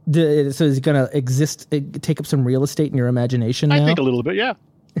 So is he going to take up some real estate in your imagination now? I think a little bit, yeah.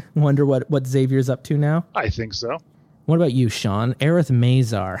 Wonder what Xavier's up to now? I think so. What about you, Sean? Aerith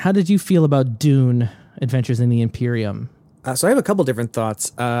Mazar. How did you feel about Dune: Adventures in the Imperium? So I have a couple different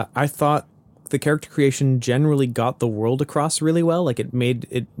thoughts. I thought the character creation generally got the world across really well. Like it made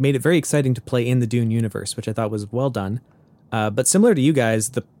it very exciting to play in the Dune universe, which I thought was well done. But similar to you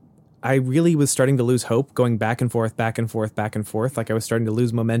guys, I really was starting to lose hope, going back and forth, back and forth, back and forth. Like I was starting to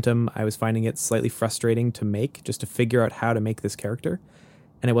lose momentum. I was finding it slightly frustrating to make, just to figure out how to make this character.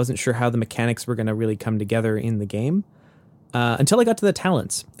 And I wasn't sure how the mechanics were going to really come together in the game until I got to the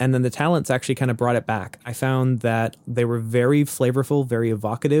talents. And then the talents actually kind of brought it back. I found that they were very flavorful, very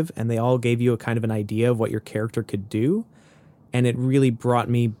evocative, and they all gave you a kind of an idea of what your character could do. And it really brought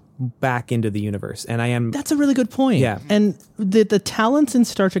me back into the universe. And That's a really good point. Yeah. And the talents in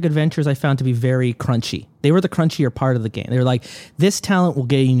Star Trek Adventures I found to be very crunchy. They were the crunchier part of the game. They were like, this talent will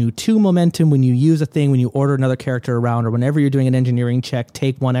gain you 2 momentum when you use a thing, when you order another character around, or whenever you're doing an engineering check,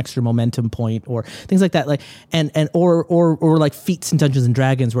 take 1 extra momentum point, or things like that. Like, or like feats in Dungeons and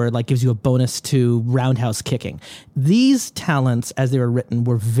Dragons, where it like gives you a bonus to roundhouse kicking. These talents, as they were written,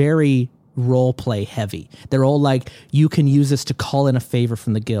 were very role play heavy. They're all like, you can use this to call in a favor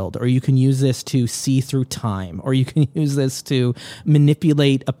from the guild, or you can use this to see through time, or you can use this to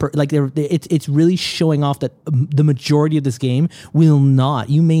manipulate it's really showing off that the majority of this game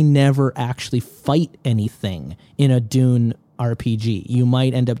you may never actually fight anything in a Dune RPG. You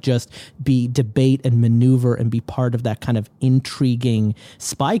might end up just be debate and maneuver and be part of that kind of intriguing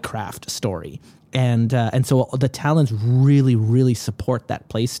spycraft story. And so the talents really, really support that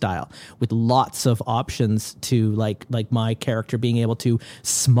play style, with lots of options to like my character being able to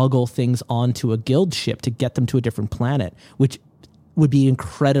smuggle things onto a guild ship to get them to a different planet, which would be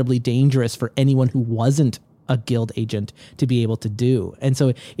incredibly dangerous for anyone who wasn't a guild agent to be able to do. And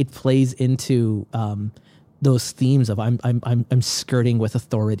so it plays into those themes of I'm skirting with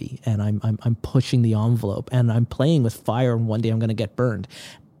authority, and I'm pushing the envelope, and I'm playing with fire, and one day I'm going to get burned.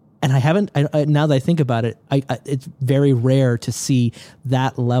 And now that I think about it, it's very rare to see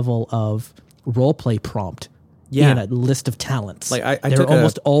that level of roleplay prompt in a list of talents. Like they're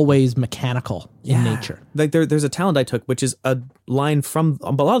almost always mechanical in nature. Like there's a talent I took, which is a line from,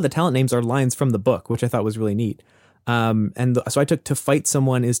 a lot of the talent names are lines from the book, which I thought was really neat. So I took to fight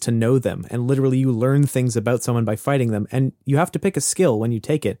someone is to know them. And literally you learn things about someone by fighting them. And you have to pick a skill when you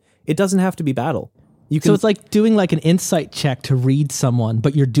take it. It doesn't have to be battle. So it's like doing like an insight check to read someone,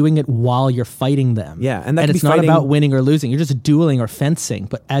 but you're doing it while you're fighting them. Yeah, and it's not about winning or losing. You're just dueling or fencing.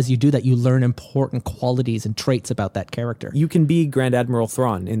 But as you do that, you learn important qualities and traits about that character. You can be Grand Admiral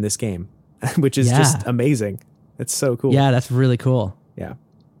Thrawn in this game, which is just amazing. It's so cool. Yeah, that's really cool. Yeah.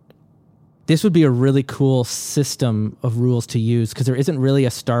 This would be a really cool system of rules to use, because there isn't really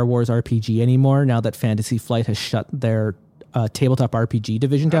a Star Wars RPG anymore now that Fantasy Flight has shut their tabletop RPG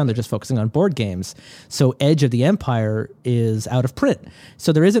division down. They're just focusing on board games. So Edge of the Empire is out of print.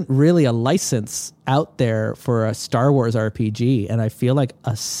 So there isn't really a license out there for a Star Wars RPG. And I feel like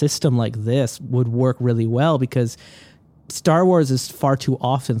a system like this would work really well, because Star Wars is far too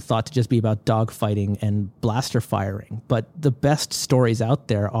often thought to just be about dogfighting and blaster firing. But the best stories out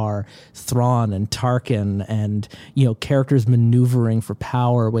there are Thrawn and Tarkin and, characters maneuvering for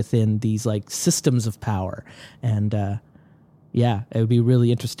power within these like systems of power. And, it would be really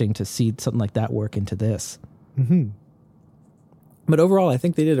interesting to see something like that work into this. Mm-hmm. But overall, I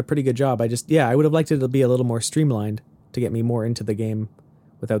think they did a pretty good job. I would have liked it to be a little more streamlined to get me more into the game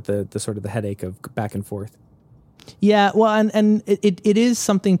without the sort of the headache of back and forth. Yeah, well, and it is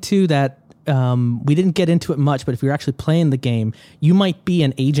something too that we didn't get into it much, but if you're actually playing the game, you might be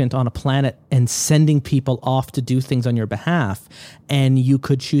an agent on a planet and sending people off to do things on your behalf, and you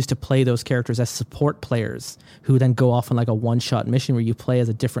could choose to play those characters as support players who then go off on like a one-shot mission where you play as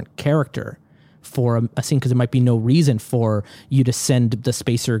a different character for a scene, because there might be no reason for you to send the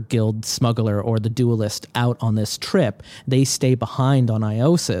Spacer Guild smuggler or the duelist out on this trip. They stay behind on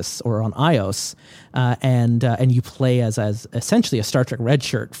Iosis or on Ios, and you play as essentially a Star Trek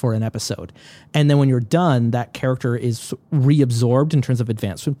redshirt for an episode. And then when you're done, that character is reabsorbed in terms of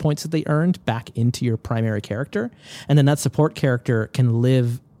advancement points that they earned back into your primary character. And then that support character can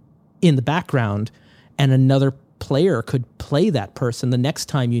live in the background, and another player could play that person the next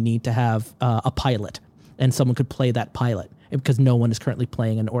time you need to have a pilot, and someone could play that pilot, because no one is currently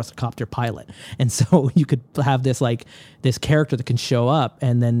playing an orthocopter pilot. And so you could have this character that can show up.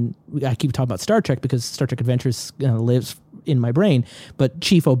 And then I keep talking about Star Trek because Star Trek Adventures lives in my brain, but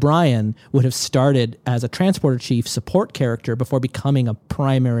Chief O'Brien would have started as a transporter chief support character before becoming a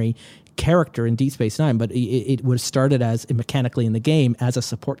primary character in Deep Space Nine, but it would have started as mechanically in the game as a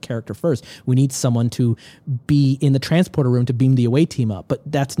support character first. We need someone to be in the transporter room to beam the away team up, but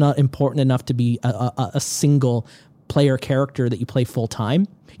that's not important enough to be a single player character that you play full time.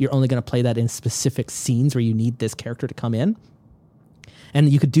 You're only going to play that in specific scenes where you need this character to come in. And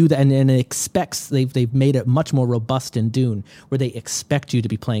you could do that, and it expects, they've made it much more robust in Dune, where they expect you to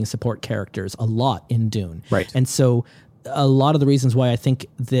be playing support characters a lot in Dune. Right. And so a lot of the reasons why I think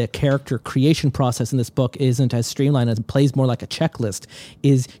the character creation process in this book isn't as streamlined and plays more like a checklist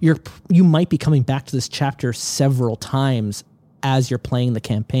is you might be coming back to this chapter several times as you're playing the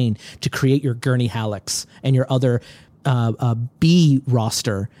campaign to create your Gurney Hallecks and your other B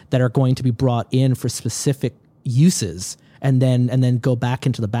roster that are going to be brought in for specific uses, and then go back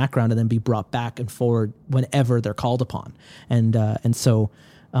into the background and then be brought back and forward whenever they're called upon. And so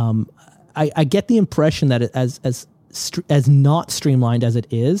I get the impression that as not streamlined as it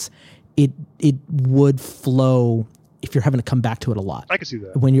is, it would flow if you're having to come back to it a lot. I can see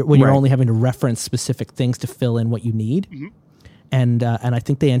that. When you're only having to reference specific things to fill in what you need. Mm-hmm. And I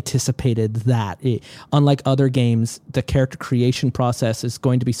think they anticipated that. Unlike other games, the character creation process is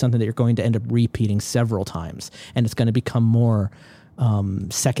going to be something that you're going to end up repeating several times, and it's going to become more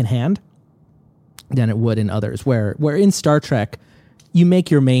secondhand than it would in others. Where in Star Trek, you make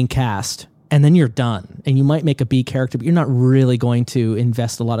your main cast, and then you're done. And you might make a B character, but you're not really going to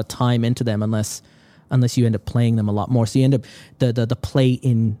invest a lot of time into them unless you end up playing them a lot more. So you end up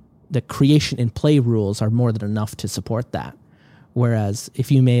the creation in play rules are more than enough to support that. Whereas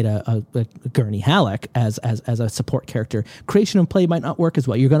if you made a Gurney Halleck as a support character, creation and play might not work as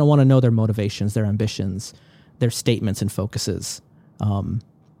well. You're going to want to know their motivations, their ambitions, their statements and focuses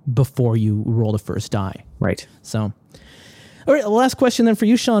before you roll the first die. Right. So, all right, the last question then for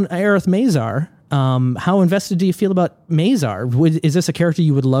you, Sean. Aerith Mazar. How invested do you feel about Mazar? Is this a character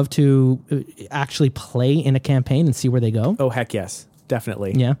you would love to actually play in a campaign and see where they go? Oh, heck yes.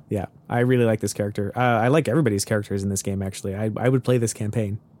 Definitely. Yeah. Yeah. I really like this character. I like everybody's characters in this game, actually. I would play this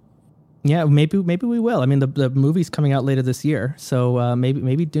campaign. Yeah, maybe we will. I mean, the movie's coming out later this year, so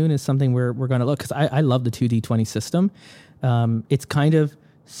maybe Dune is something we're going to look, because I love the 2D20 system. It's kind of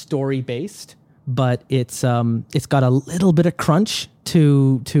story-based, but it's got a little bit of crunch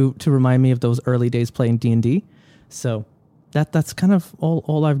to remind me of those early days playing D&D. So that's kind of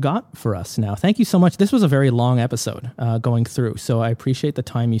all I've got for us now. Thank you so much. This was a very long episode going through, so I appreciate the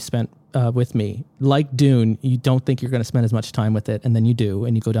time you spent with me. Like Dune, you don't think you're going to spend as much time with it, and then you do,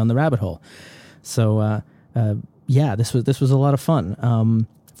 and you go down the rabbit hole. So yeah, this was a lot of fun.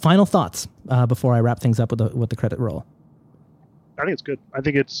 Final thoughts before I wrap things up with the credit roll. I think it's good. I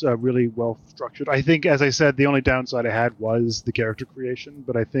think it's really well structured. I think, as I said, the only downside I had was the character creation,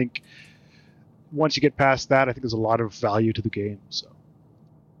 but I think once you get past that, I think there's a lot of value to the game. So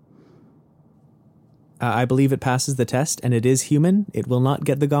I believe it passes the test, and it is human. It will not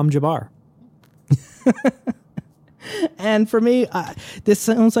get the Gom Jabbar. And for me, this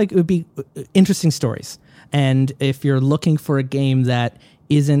sounds like it would be interesting stories. And if you're looking for a game that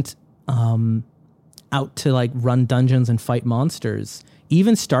isn't out to like run dungeons and fight monsters,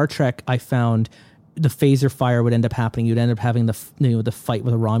 even Star Trek, I found the phaser fire would end up happening. You'd end up having the fight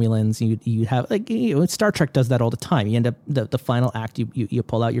with the Romulans. You'd have Star Trek does that all the time. You end up the final act. You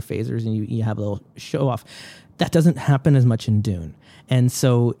pull out your phasers and you have a little show off. That doesn't happen as much in Dune, and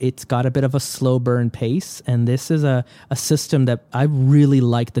so it's got a bit of a slow burn pace. And this is a system that I really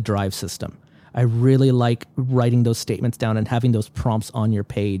like. The drive system. I really like writing those statements down and having those prompts on your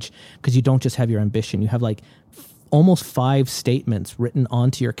page, because you don't just have your ambition. You have like almost 5 statements written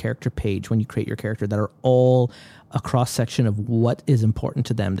onto your character page when you create your character that are all a cross section of what is important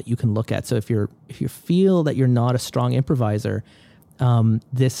to them that you can look at. So if you feel that you're not a strong improviser,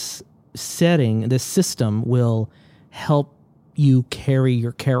 this system will help you carry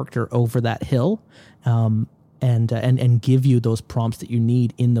your character over that hill, and give you those prompts that you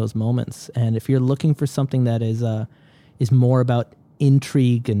need in those moments. And if you're looking for something that is more about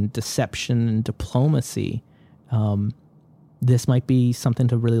intrigue and deception and diplomacy, this might be something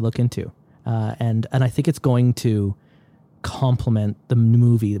to really look into. And I think it's going to complement the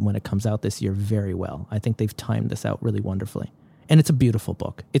movie when it comes out this year very well. I think they've timed this out really wonderfully. And it's a beautiful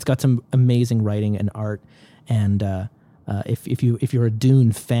book. It's got some amazing writing and art. And if you're a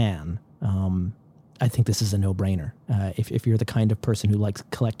Dune fan, I think this is a no-brainer. If you're the kind of person who likes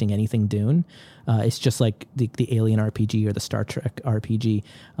collecting anything Dune, it's just like the Alien RPG or the Star Trek RPG.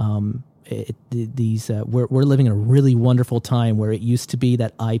 We're living in a really wonderful time where it used to be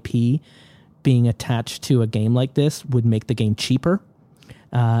that IP being attached to a game like this would make the game cheaper,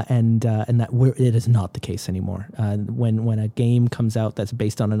 and that it is not the case anymore. When a game comes out that's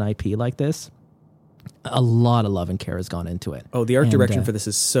based on an IP like this, a lot of love and care has gone into it. Oh, the art direction for this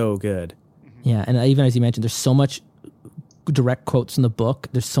is so good. Yeah, and even as you mentioned, there's so much direct quotes in the book.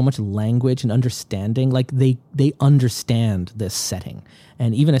 There's so much language and understanding. Like they understand this setting.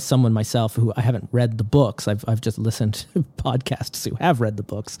 And even as someone myself who I haven't read the books, I've just listened to podcasts who have read the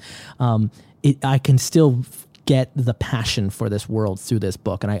books. I can still get the passion for this world through this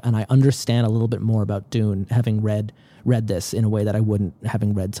book, and I understand a little bit more about Dune having read this in a way that I wouldn't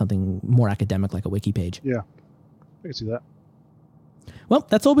having read something more academic like a wiki page. Yeah, I can see that. Well,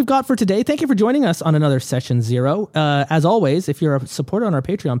 that's all we've got for today. Thank you for joining us on another Session Zero. As always, if you're a supporter on our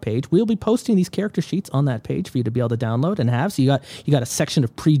Patreon page, we'll be posting these character sheets on that page for you to be able to download and have. So you got a section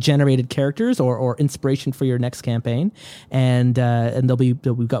of pre-generated characters or inspiration for your next campaign, and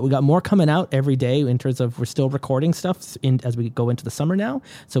we've got more coming out every day in terms of we're still recording stuff as we go into the summer now.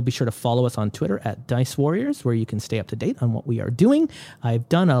 So be sure to follow us on Twitter at Dice Warriors, where you can stay up to date on what we are doing. I've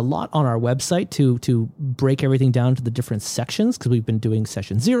done a lot on our website to break everything down to the different sections, because we've been doing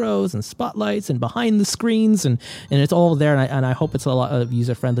session zeros and spotlights and behind the screens, and it's all there, and I hope it's a lot of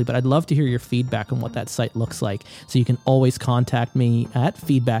user friendly, but I'd love to hear your feedback on what that site looks like. So you can always contact me at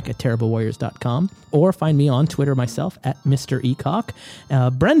feedback@terriblewarriors.com, or find me on Twitter myself at Mr. Ecock.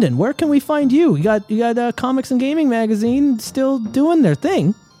 Brendan, where can we find you? You got Comics and Gaming Magazine still doing their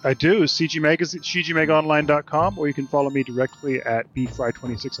thing. I do. cgmegaonline.com, or you can follow me directly at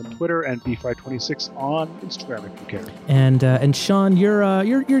bfry26 on Twitter and bfry26 on Instagram if you care. And Sean,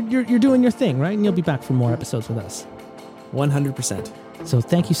 you're doing your thing, right? And you'll be back for more episodes with us. 100%. So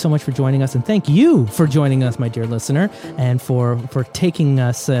thank you so much for joining us, and thank you for joining us, my dear listener, and for taking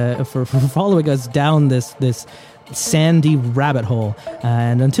us for following us down this sandy rabbit hole.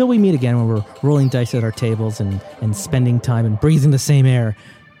 And until we meet again, when we're rolling dice at our tables and spending time and breathing the same air,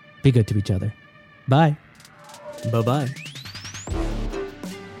 be good to each other. Bye. Bye-bye.